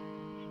married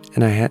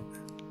and I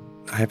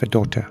have a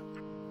daughter.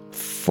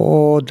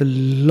 For the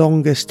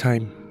longest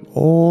time,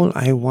 all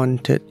I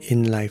wanted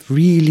in life,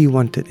 really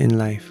wanted in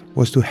life,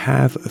 was to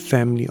have a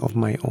family of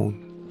my own.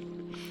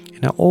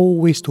 And I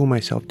always told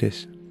myself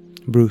this,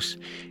 Bruce,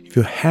 if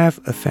you have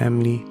a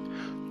family,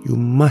 you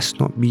must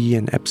not be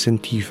an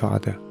absentee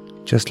father,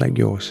 just like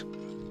yours.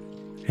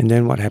 And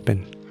then what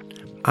happened?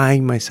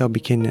 I myself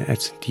became an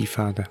absentee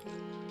father.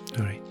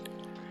 All right.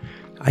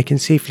 I can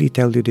safely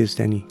tell you this,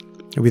 Danny,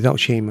 without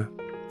shame.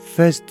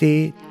 First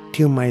day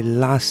till my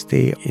last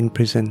day in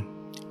prison,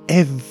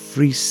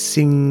 every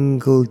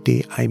single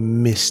day I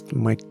missed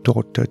my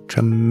daughter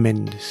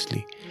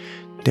tremendously.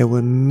 There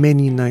were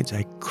many nights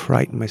I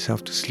cried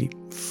myself to sleep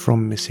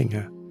from missing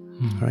her.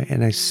 All right.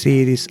 And I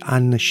say this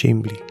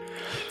unashamedly.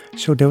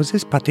 So there was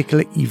this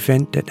particular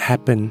event that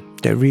happened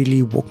that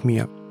really woke me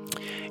up.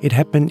 It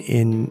happened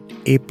in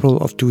April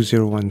of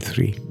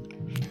 2013.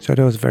 So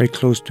that was very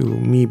close to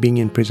me being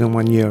in prison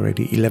 1 year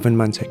already, 11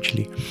 months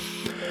actually.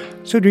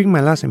 So during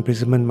my last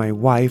imprisonment, my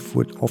wife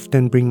would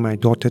often bring my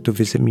daughter to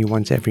visit me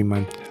once every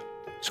month.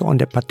 So on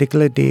that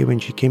particular day when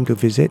she came to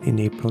visit in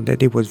April, that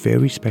day was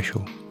very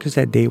special because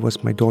that day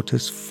was my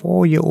daughter's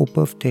 4-year-old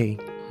birthday.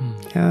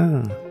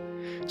 Yeah.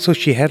 So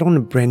she had on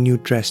a brand new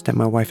dress that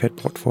my wife had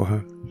bought for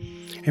her.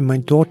 And my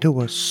daughter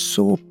was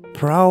so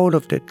proud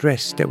of that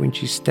dress that when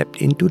she stepped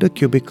into the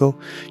cubicle,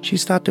 she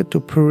started to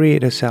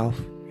parade herself.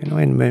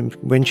 And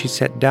when she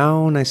sat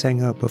down, I sang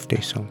her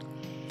birthday song.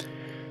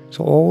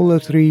 So all the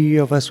three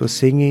of us were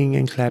singing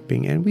and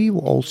clapping, and we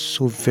were all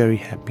so very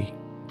happy.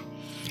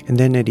 And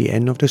then at the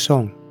end of the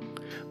song,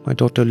 my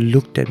daughter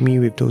looked at me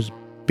with those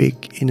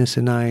big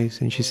innocent eyes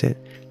and she said,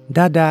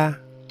 Dada,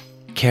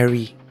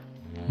 Carrie.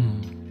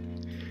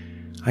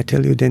 I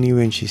tell you, Danny,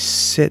 when she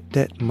said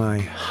that, my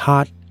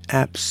heart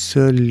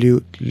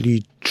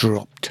absolutely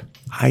dropped.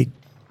 I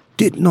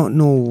did not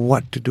know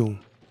what to do.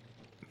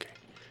 Okay.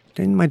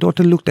 Then my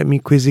daughter looked at me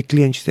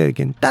quizzically and she said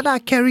again, Dada,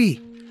 Carrie.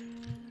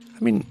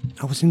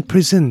 I was in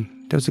prison.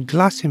 There was a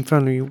glass in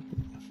front of you.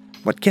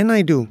 What can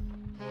I do?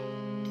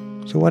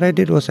 So what I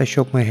did was I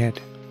shook my head.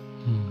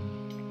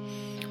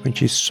 When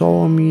she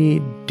saw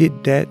me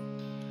did that,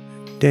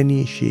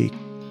 Danny, she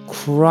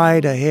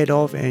cried her head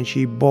off and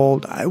she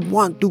bawled, "I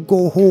want to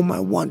go home, I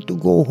want to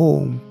go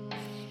home."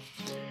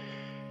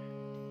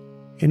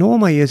 In all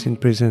my years in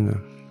prison,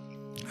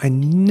 I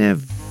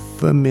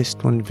never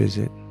missed one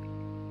visit.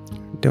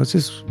 There was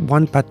this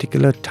one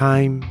particular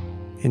time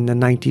in the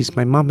 90s,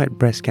 my mom had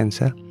breast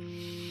cancer,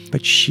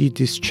 but she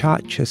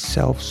discharged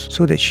herself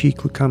so that she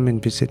could come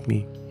and visit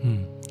me.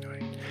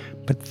 Right.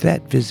 But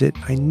that visit,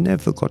 I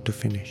never got to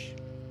finish.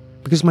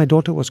 Because my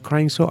daughter was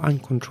crying so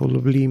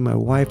uncontrollably, my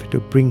wife had to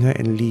bring her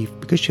and leave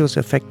because she was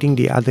affecting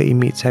the other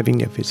inmates having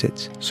their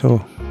visits. So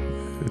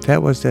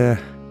that was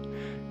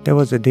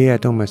the day I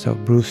told myself,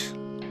 Bruce,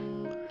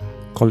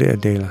 call it a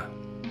day lah.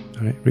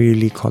 All right,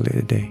 really call it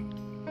a day.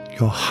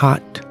 Your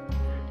heart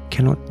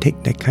cannot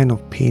take that kind of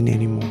pain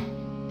anymore.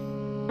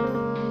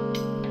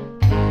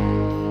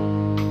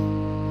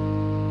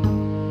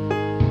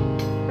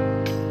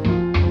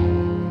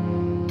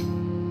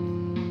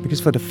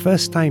 Because for the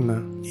first time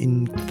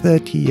in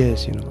 30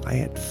 years, I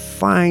had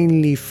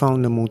finally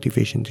found the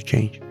motivation to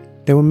change.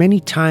 There were many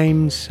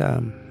times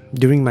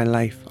during my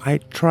life I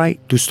tried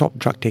to stop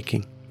drug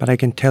taking, but I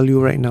can tell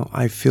you right now,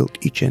 I failed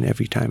each and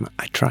every time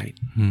I tried.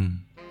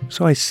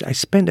 So I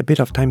spent a bit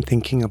of time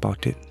thinking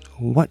about it.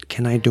 What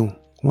can I do?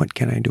 What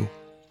can I do?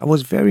 I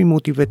was very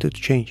motivated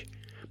to change,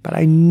 but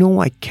I know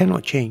I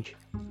cannot change.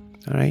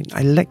 All right,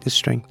 I lack the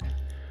strength.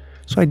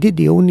 So I did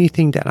the only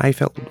thing that I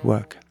felt would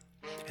work.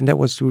 And that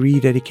was to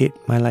rededicate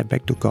my life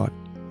back to God.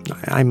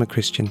 I'm a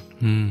Christian.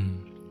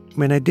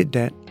 When I did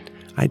that,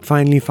 I'd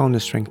finally found the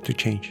strength to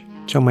change.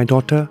 So my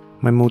daughter,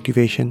 my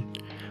motivation,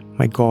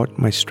 my God,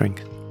 my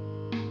strength.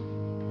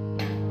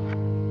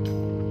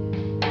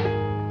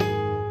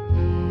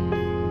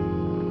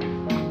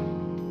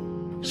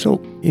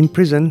 So in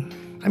prison,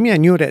 I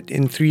knew that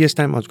in 3 years'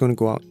 time I was going to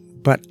go out.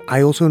 But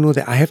I also know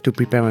that I have to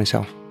prepare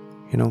myself.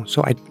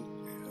 So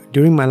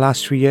during my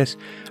last 3 years,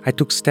 I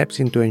took steps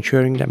into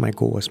ensuring that my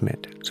goal was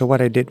met. So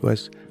what I did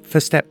was,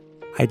 first step,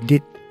 I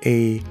did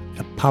a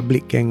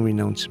public gang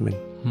renouncement.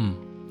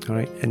 All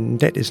right, and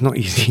that is not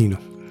easy,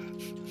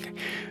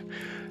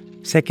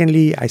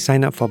 Secondly, I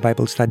signed up for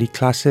Bible study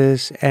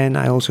classes, and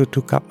I also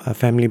took up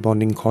family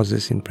bonding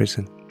courses in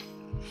prison.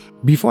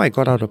 Before I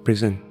got out of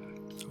prison,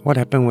 what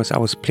happened was I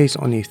was placed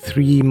on a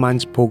 3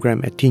 months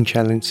program at Teen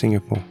Challenge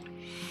Singapore.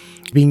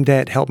 Being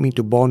there, it helped me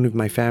to bond with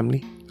my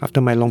family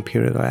after my long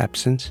period of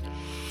absence.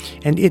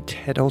 And it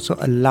had also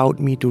allowed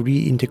me to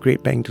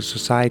reintegrate back into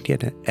society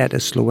at a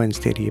slower and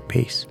steadier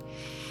pace.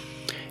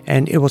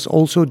 And it was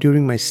also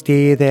during my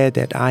stay there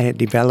that I had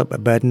developed a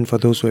burden for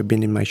those who had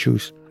been in my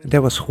shoes.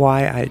 That was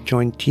why I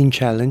joined Teen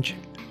Challenge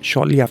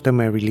shortly after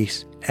my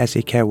release as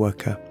a care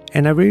worker.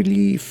 And I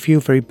really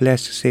feel very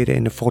blessed to say that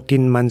in the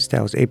 14 months that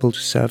I was able to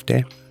serve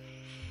there,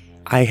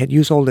 I had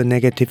used all the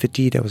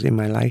negativity that was in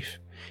my life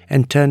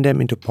and turn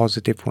them into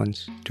positive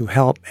ones to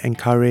help,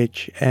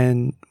 encourage,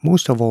 and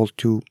most of all,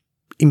 to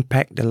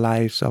impact the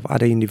lives of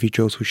other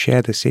individuals who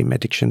share the same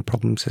addiction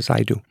problems as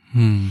I do.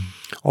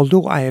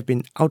 Although I have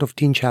been out of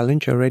Teen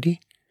Challenge already,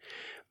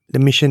 the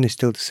mission is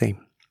still the same.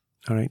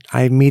 All right,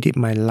 I have made it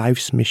my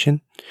life's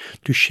mission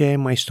to share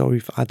my story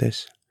with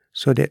others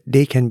so that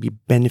they can be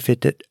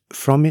benefited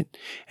from it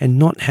and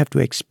not have to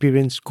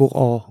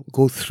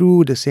go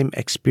through the same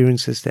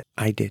experiences that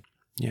I did.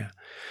 Yeah.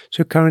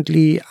 So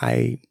currently,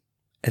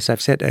 as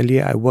I've said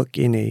earlier, I work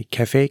in a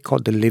cafe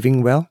called The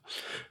Living Well.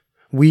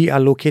 We are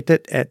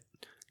located at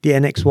the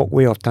annex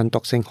walkway of Tan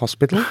Tock Seng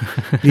Hospital.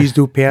 Please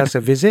do pay us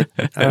a visit,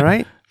 all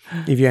right?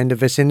 If you're in the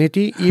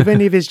vicinity,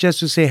 even if it's just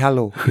to say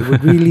hello, it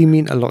would really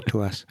mean a lot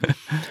to us.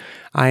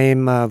 I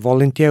am a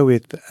volunteer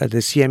with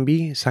the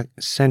CNB,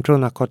 Central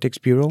Narcotics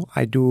Bureau.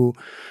 I do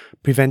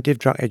preventive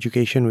drug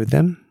education with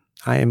them.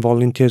 I am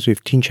volunteers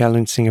with Teen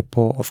Challenge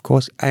Singapore, of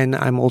course, and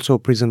I'm also a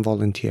prison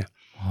volunteer.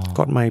 Wow.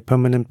 Got my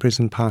permanent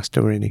prison pass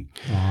already.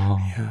 Wow.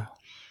 Yeah.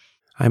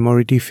 I'm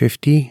already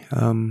 50.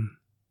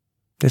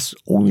 There's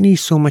only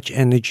so much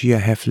energy I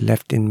have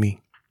left in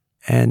me.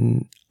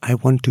 And I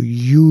want to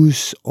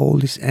use all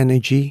this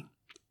energy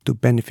to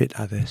benefit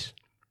others.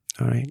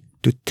 All right?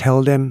 To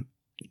tell them,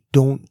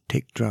 don't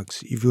take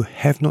drugs. If you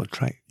have not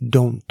tried,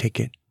 don't take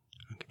it.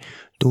 Okay?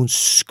 Don't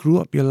screw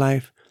up your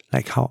life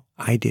like how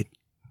I did.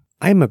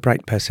 I'm a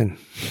bright person.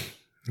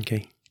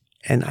 Okay?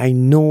 And I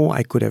know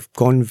I could have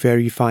gone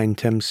very far in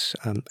terms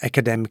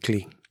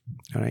academically,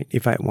 all right,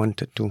 if I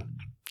wanted to.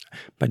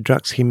 But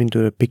drugs came into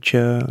the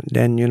picture,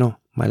 then,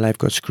 my life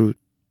got screwed.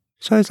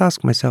 So I just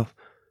asked myself,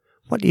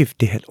 what if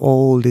they had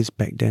all this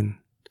back then?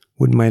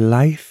 Would my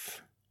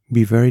life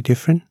be very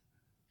different?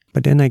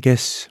 But then I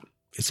guess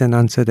it's an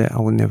answer that I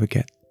will never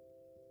get,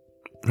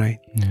 right?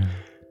 Yeah.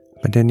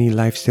 But then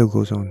life still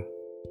goes on.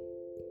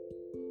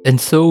 And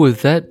so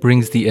with that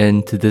brings the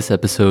end to this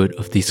episode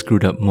of the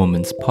Screwed Up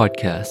Moments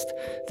podcast.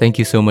 Thank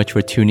you so much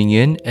for tuning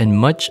in, and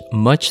much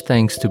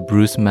thanks to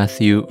Bruce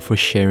Mathew for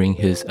sharing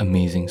his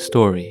amazing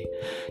story.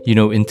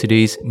 In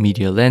today's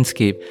media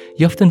landscape,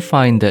 you often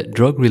find that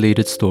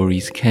drug-related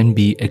stories can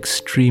be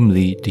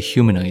extremely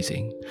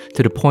dehumanizing,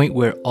 to the point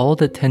where all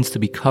that tends to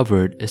be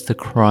covered is the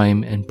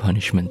crime and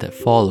punishment that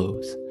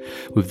follows.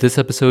 With this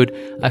episode,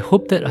 I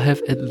hope that I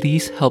have at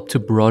least helped to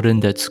broaden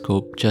that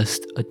scope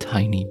just a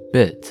tiny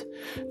bit.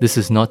 This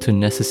is not to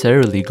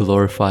necessarily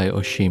glorify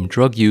or shame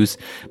drug use,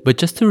 but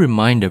just to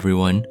remind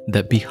everyone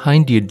that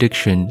behind the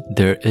addiction,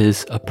 there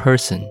is a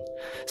person.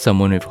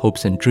 Someone with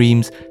hopes and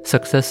dreams,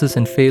 successes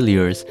and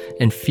failures,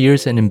 and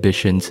fears and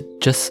ambitions,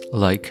 just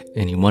like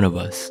any one of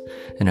us.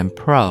 And I'm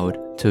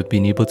proud to have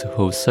been able to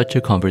host such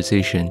a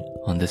conversation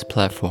on this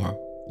platform.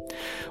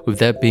 With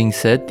that being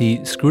said,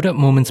 the Screwed Up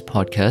Moments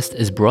podcast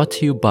is brought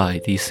to you by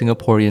the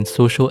Singaporean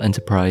social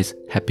enterprise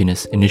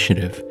Happiness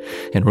Initiative,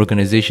 an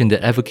organization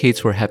that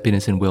advocates for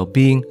happiness and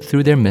well-being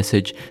through their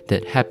message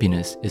that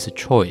happiness is a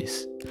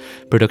choice.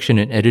 Production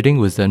and editing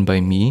was done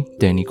by me,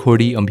 Danny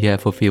Cordy, on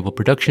behalf of Fable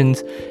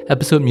Productions.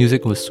 Episode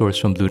music was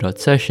sourced from Blue Dot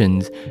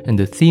Sessions, and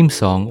the theme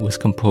song was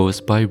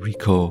composed by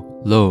Rico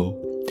Lowe.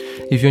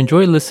 If you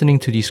enjoy listening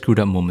to the Screwed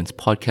Up Moments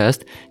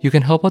podcast, you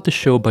can help out the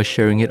show by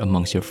sharing it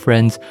amongst your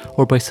friends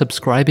or by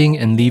subscribing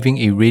and leaving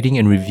a rating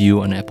and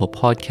review on Apple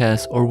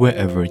Podcasts or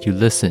wherever you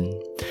listen.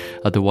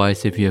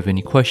 Otherwise, if you have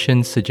any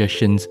questions,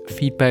 suggestions,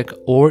 feedback,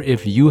 or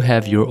if you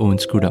have your own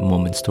Screwed Up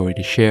Moment story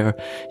to share,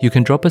 you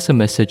can drop us a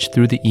message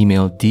through the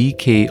email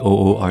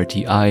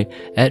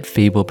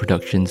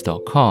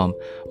dkoorti@fableproductions.com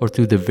or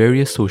through the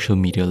various social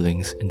media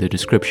links in the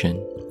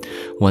description.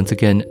 Once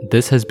again,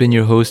 this has been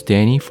your host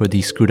Danny for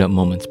the Screwed Up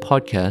Moments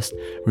podcast,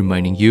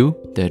 reminding you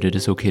that it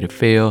is okay to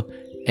fail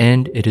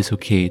and it is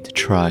okay to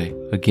try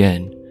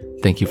again.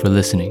 Thank you for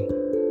listening.